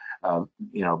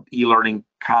e-learning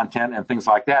content and things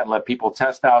like that, and let people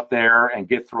test out there and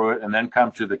get through it, and then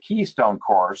come to the Keystone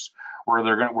course where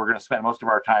we're going to spend most of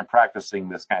our time practicing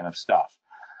this kind of stuff.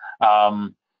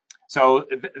 So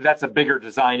that's a bigger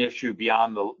design issue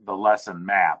beyond the lesson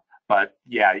map. But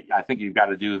yeah, I think you've got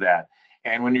to do that.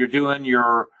 And when you're doing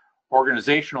your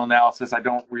organizational analysis, I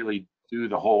don't really do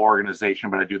the whole organization,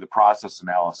 but I do the process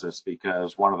analysis,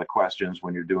 because one of the questions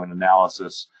when you're doing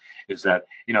analysis is that,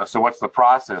 so what's the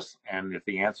process? And if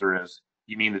the answer is,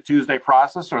 you mean the Tuesday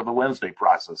process or the Wednesday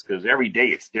process? Because every day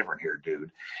it's different here,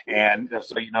 dude. And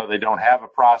so, they don't have a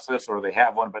process, or they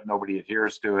have one, but nobody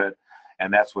adheres to it.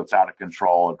 And that's what's out of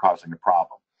control and causing a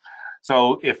problem.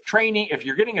 So if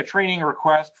you're getting a training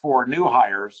request for new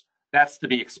hires, that's to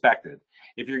be expected.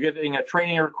 If you're getting a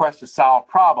training request to solve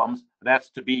problems, that's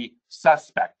to be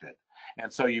suspected.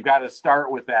 And so you've got to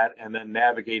start with that and then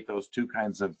navigate those two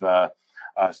kinds of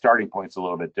starting points a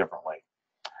little bit differently.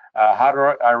 How do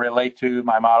I relate to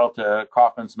my model to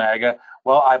Kaufman's MAGA?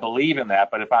 Well, I believe in that,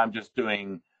 but if I'm just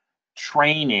doing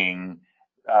training,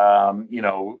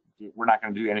 we're not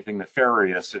going to do anything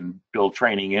nefarious and build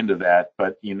training into that.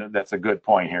 But that's a good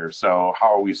point here. So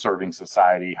how are we serving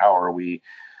society? How are we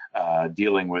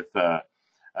dealing with the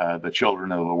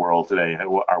children of the world today?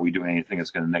 Are we doing anything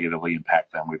that's going to negatively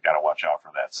impact them? We've got to watch out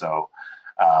for that.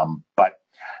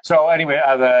 So anyway,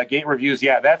 the gate reviews,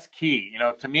 yeah, that's key.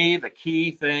 To me, the key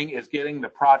thing is getting the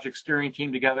project steering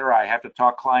team together. I have to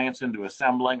talk clients into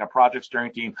assembling a project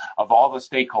steering team of all the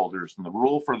stakeholders. And the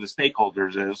rule for the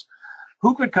stakeholders is,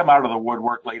 who could come out of the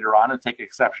woodwork later on and take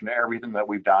exception to everything that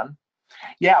we've done?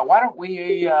 Yeah, why don't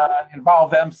we involve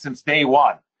them since day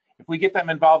one? If we get them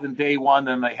involved in day one,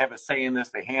 then they have a say in this.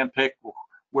 They handpick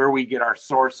where we get our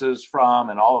sources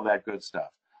from and all of that good stuff.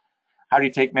 How do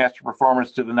you take master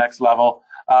performance to the next level?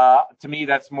 To me,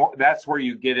 that's where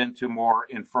you get into more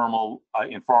informal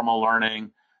learning,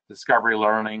 discovery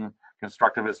learning,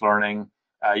 constructivist learning.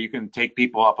 You can take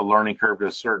people up a learning curve to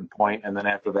a certain point, and then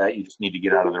after that, you just need to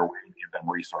get out of their way and give them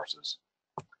resources.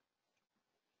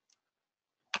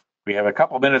 We have a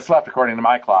couple minutes left, according to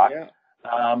my clock. Yeah.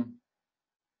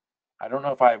 I don't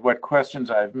know what questions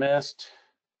I've missed.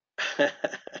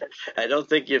 I don't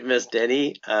think you've missed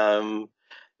any.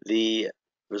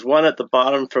 There's one at the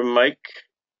bottom from Mike.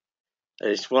 I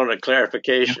just wanted a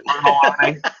clarification.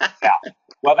 Yeah.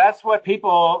 Well, that's what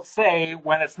people say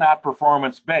when it's not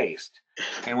performance-based.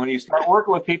 And when you start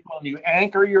working with people and you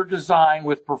anchor your design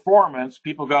with performance,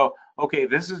 people go, okay,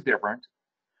 this is different.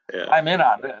 Yeah. I'm in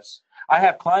on this. I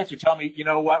have clients who tell me, you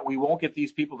know what, we won't get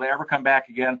these people to ever come back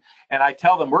again. And I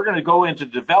tell them, we're going to go into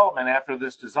development after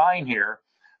this design here.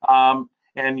 And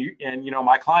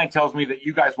my client tells me that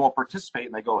you guys won't participate,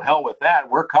 and they go, hell with that,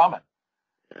 we're coming.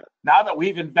 Yeah. Now that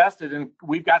we've invested and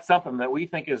we've got something that we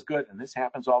think is good, and this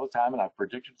happens all the time, and I've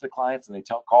predicted to clients, and they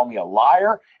call me a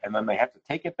liar, and then they have to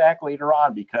take it back later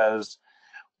on because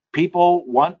people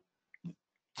want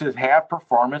to have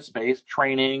performance-based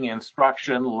training,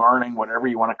 instruction, learning, whatever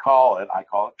you want to call it. I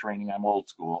call it training. I'm old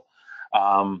school.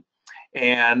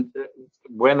 And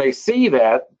when they see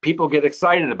that, people get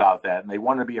excited about that, and they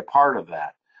want to be a part of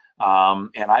that.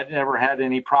 And I've never had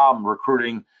any problem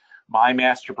recruiting my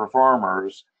master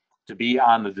performers to be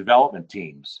on the development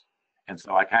teams. And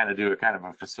so I kind of do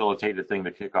a facilitated thing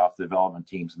to kick off the development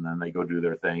teams, and then they go do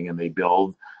their thing, and they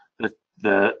build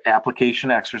the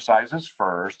application exercises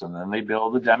first, and then they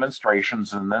build the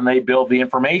demonstrations, and then they build the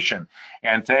information.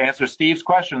 And to answer Steve's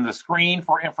question, the screen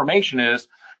for information is,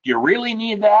 do you really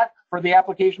need that for the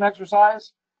application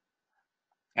exercise?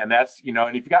 And that's, and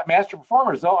if you've got master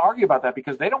performers, they'll argue about that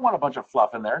because they don't want a bunch of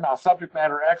fluff in there. Now, subject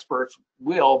matter experts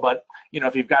will, but,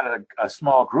 if you've got a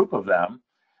small group of them,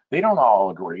 they don't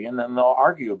all agree, and then they'll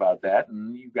argue about that,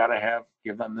 and you've got to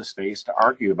give them the space to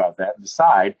argue about that and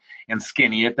decide and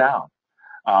skinny it down.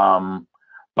 Anyway,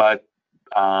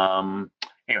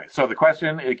 so the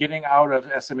question, getting out of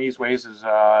SME's ways is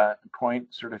point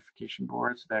certification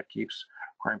boards that keeps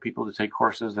requiring people to take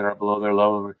courses that are below their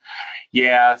level.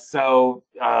 Yeah, so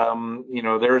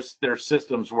there's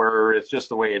systems where it's just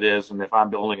the way it is, and if I'm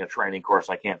building a training course,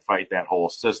 I can't fight that whole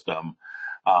system.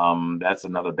 That's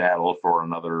another battle for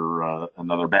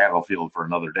another battlefield for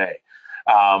another day.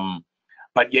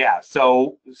 But yeah,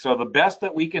 so the best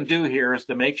that we can do here is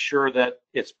to make sure that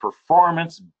it's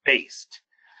performance-based.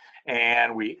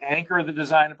 And we anchor the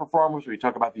design and performance. We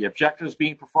talk about the objectives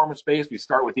being performance-based. We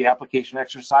start with the application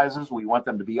exercises. We want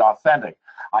them to be authentic.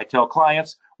 I tell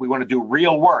clients we want to do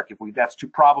real work. If that's too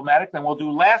problematic, then we'll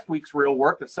do last week's real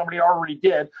work that somebody already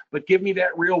did, but give me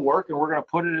that real work and we're going to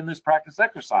put it in this practice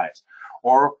exercise.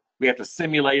 Or we have to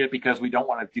simulate it because we don't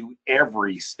want to do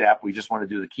every step. We just want to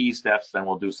do the key steps, then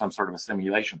we'll do some sort of a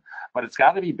simulation. But it's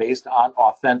got to be based on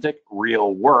authentic,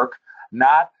 real work,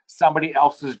 not somebody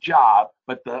else's job,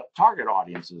 but the target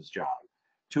audience's job.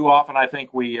 Too often, I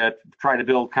think we try to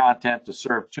build content to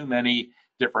serve too many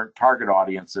different target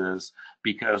audiences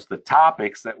because the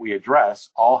topics that we address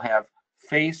all have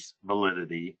face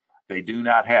validity. They do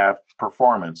not have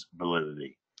performance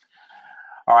validity.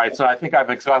 All right, so I think I've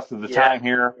exhausted the time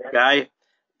here. Guy,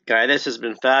 this has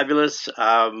been fabulous.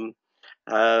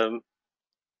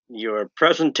 Your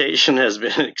presentation has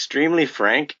been extremely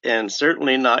frank and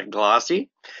certainly not glossy.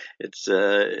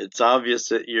 It's obvious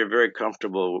that you're very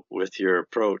comfortable with your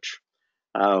approach.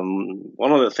 One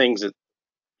of the things that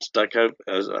stuck out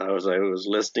as I was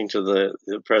listening to the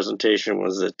presentation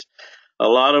was that a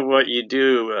lot of what you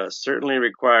do certainly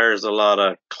requires a lot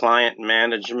of client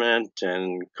management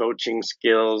and coaching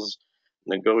skills,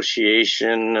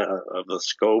 negotiation of the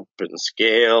scope and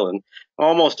scale, and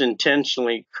almost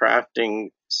intentionally crafting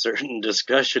certain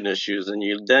discussion issues, and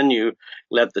you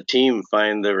let the team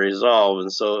find the resolve.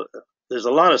 And so there's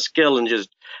a lot of skill in just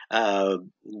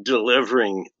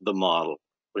delivering the model.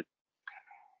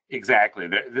 Exactly.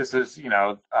 This is,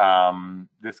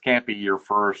 this can't be your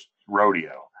first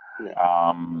rodeo.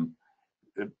 Yeah.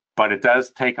 But it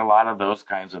does take a lot of those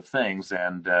kinds of things.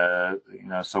 And,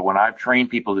 so when I've trained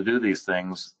people to do these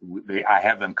things, I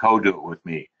have them co-do it with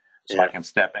me so I can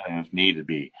step in if need to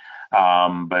be.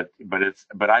 But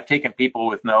I've taken people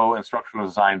with no instructional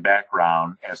design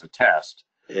background as a test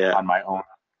on my own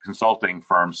consulting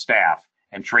firm staff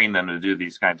and train them to do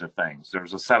these kinds of things.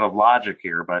 There's a set of logic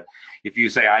here, but if you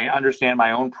say, I understand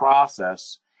my own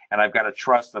process and I've got to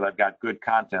trust that I've got good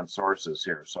content sources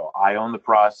here. So I own the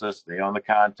process, they own the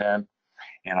content,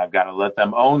 and I've got to let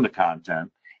them own the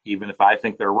content, even if I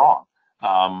think they're wrong.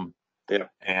 And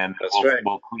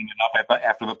we'll clean it up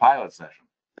after the pilot session.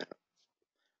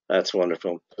 That's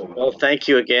wonderful. Well, thank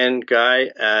you again, Guy.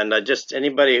 And just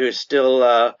anybody who's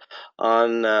still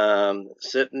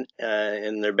sitting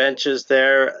in their benches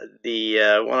there,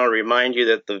 I want to remind you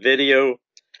that the video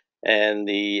and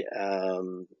the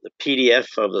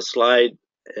PDF of the slide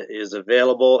is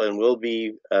available, and we'll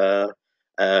be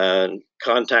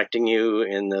contacting you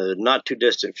in the not too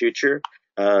distant future.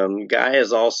 Guy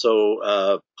has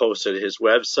also posted his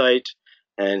website,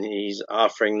 and he's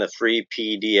offering the free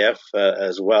PDF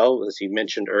as well, as he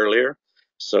mentioned earlier.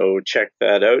 So check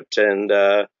that out. And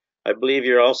I believe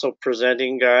you're also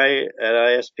presenting, Guy, at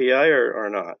ISPI or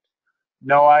not?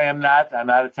 No, I am not. I'm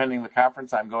not attending the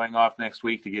conference. I'm going off next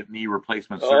week to get knee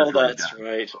replacement surgery. Oh, that's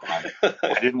right.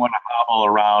 I didn't want to hobble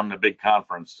around a big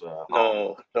conference.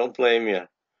 No, don't blame you.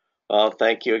 Well,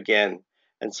 thank you again.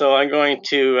 And so I'm going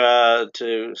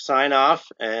to sign off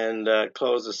and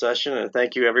close the session. And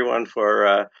thank you, everyone,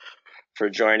 for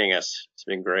joining us. It's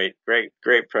been great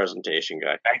presentation,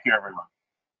 Guy. Thank you, everyone.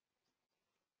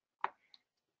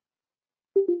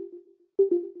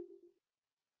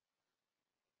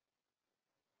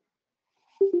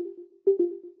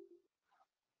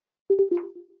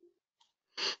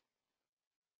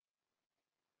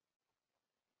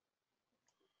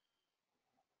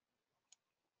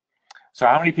 So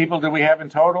how many people do we have in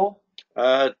total?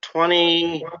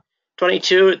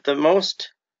 22 at the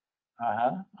most.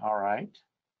 All right.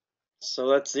 So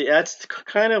that's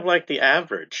kind of like the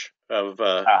average of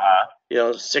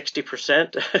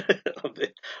 60%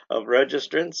 of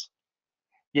registrants.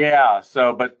 Yeah.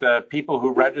 So, but the people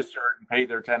who registered and paid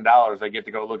their $10, they get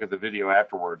to go look at the video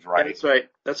afterwards, right?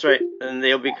 That's right. And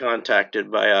they'll be contacted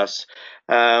by us.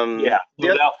 So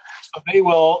they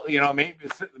will, maybe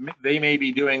they may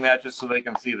be doing that just so they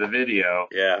can see the video.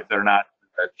 Yeah. If they're not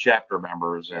chapter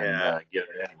members and get it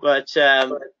anyway. But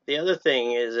the other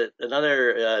thing is that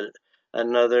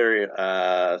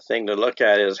another thing to look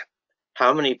at is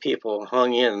how many people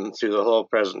hung in through the whole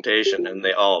presentation, and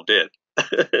they all did.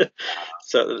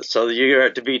 So you are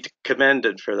to be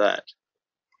commended for that.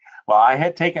 Well, I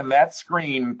had taken that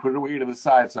screen and put it away to the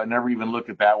side, so I never even looked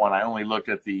at that one. I only looked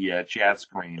at the chat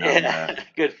screen.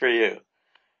 Good for you.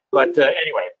 But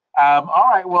anyway,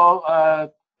 all right.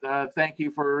 Well, thank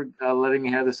you for letting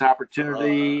me have this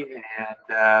opportunity.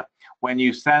 And when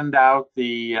you send out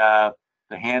the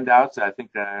handouts, I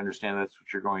think that I understand that's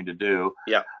what you're going to do.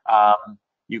 Yeah.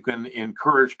 You can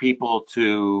encourage people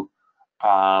to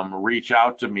reach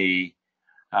out to me,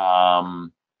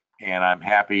 and I'm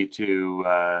happy to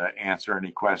answer any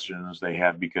questions they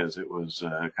have, because it was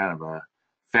kind of a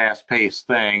fast-paced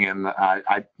thing, and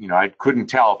I couldn't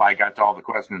tell if I got to all the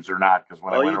questions or not, because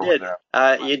when I went over there,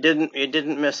 you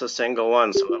didn't miss a single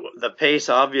one. So the pace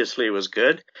obviously was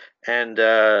good, and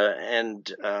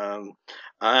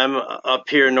I'm up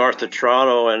here north of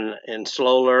Toronto and in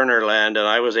slow learner land, and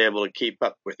I was able to keep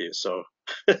up with you. So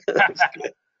that's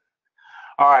good.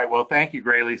 All right. Well, thank you,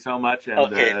 Grayley, so much. And,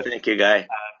 okay. Thank you, Guy.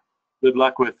 Good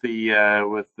luck with the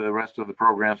rest of the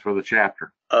programs for the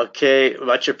chapter. Okay.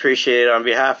 Much appreciated. On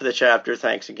behalf of the chapter,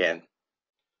 thanks again.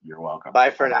 You're welcome.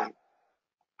 Bye for now. All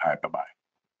right. Bye-bye.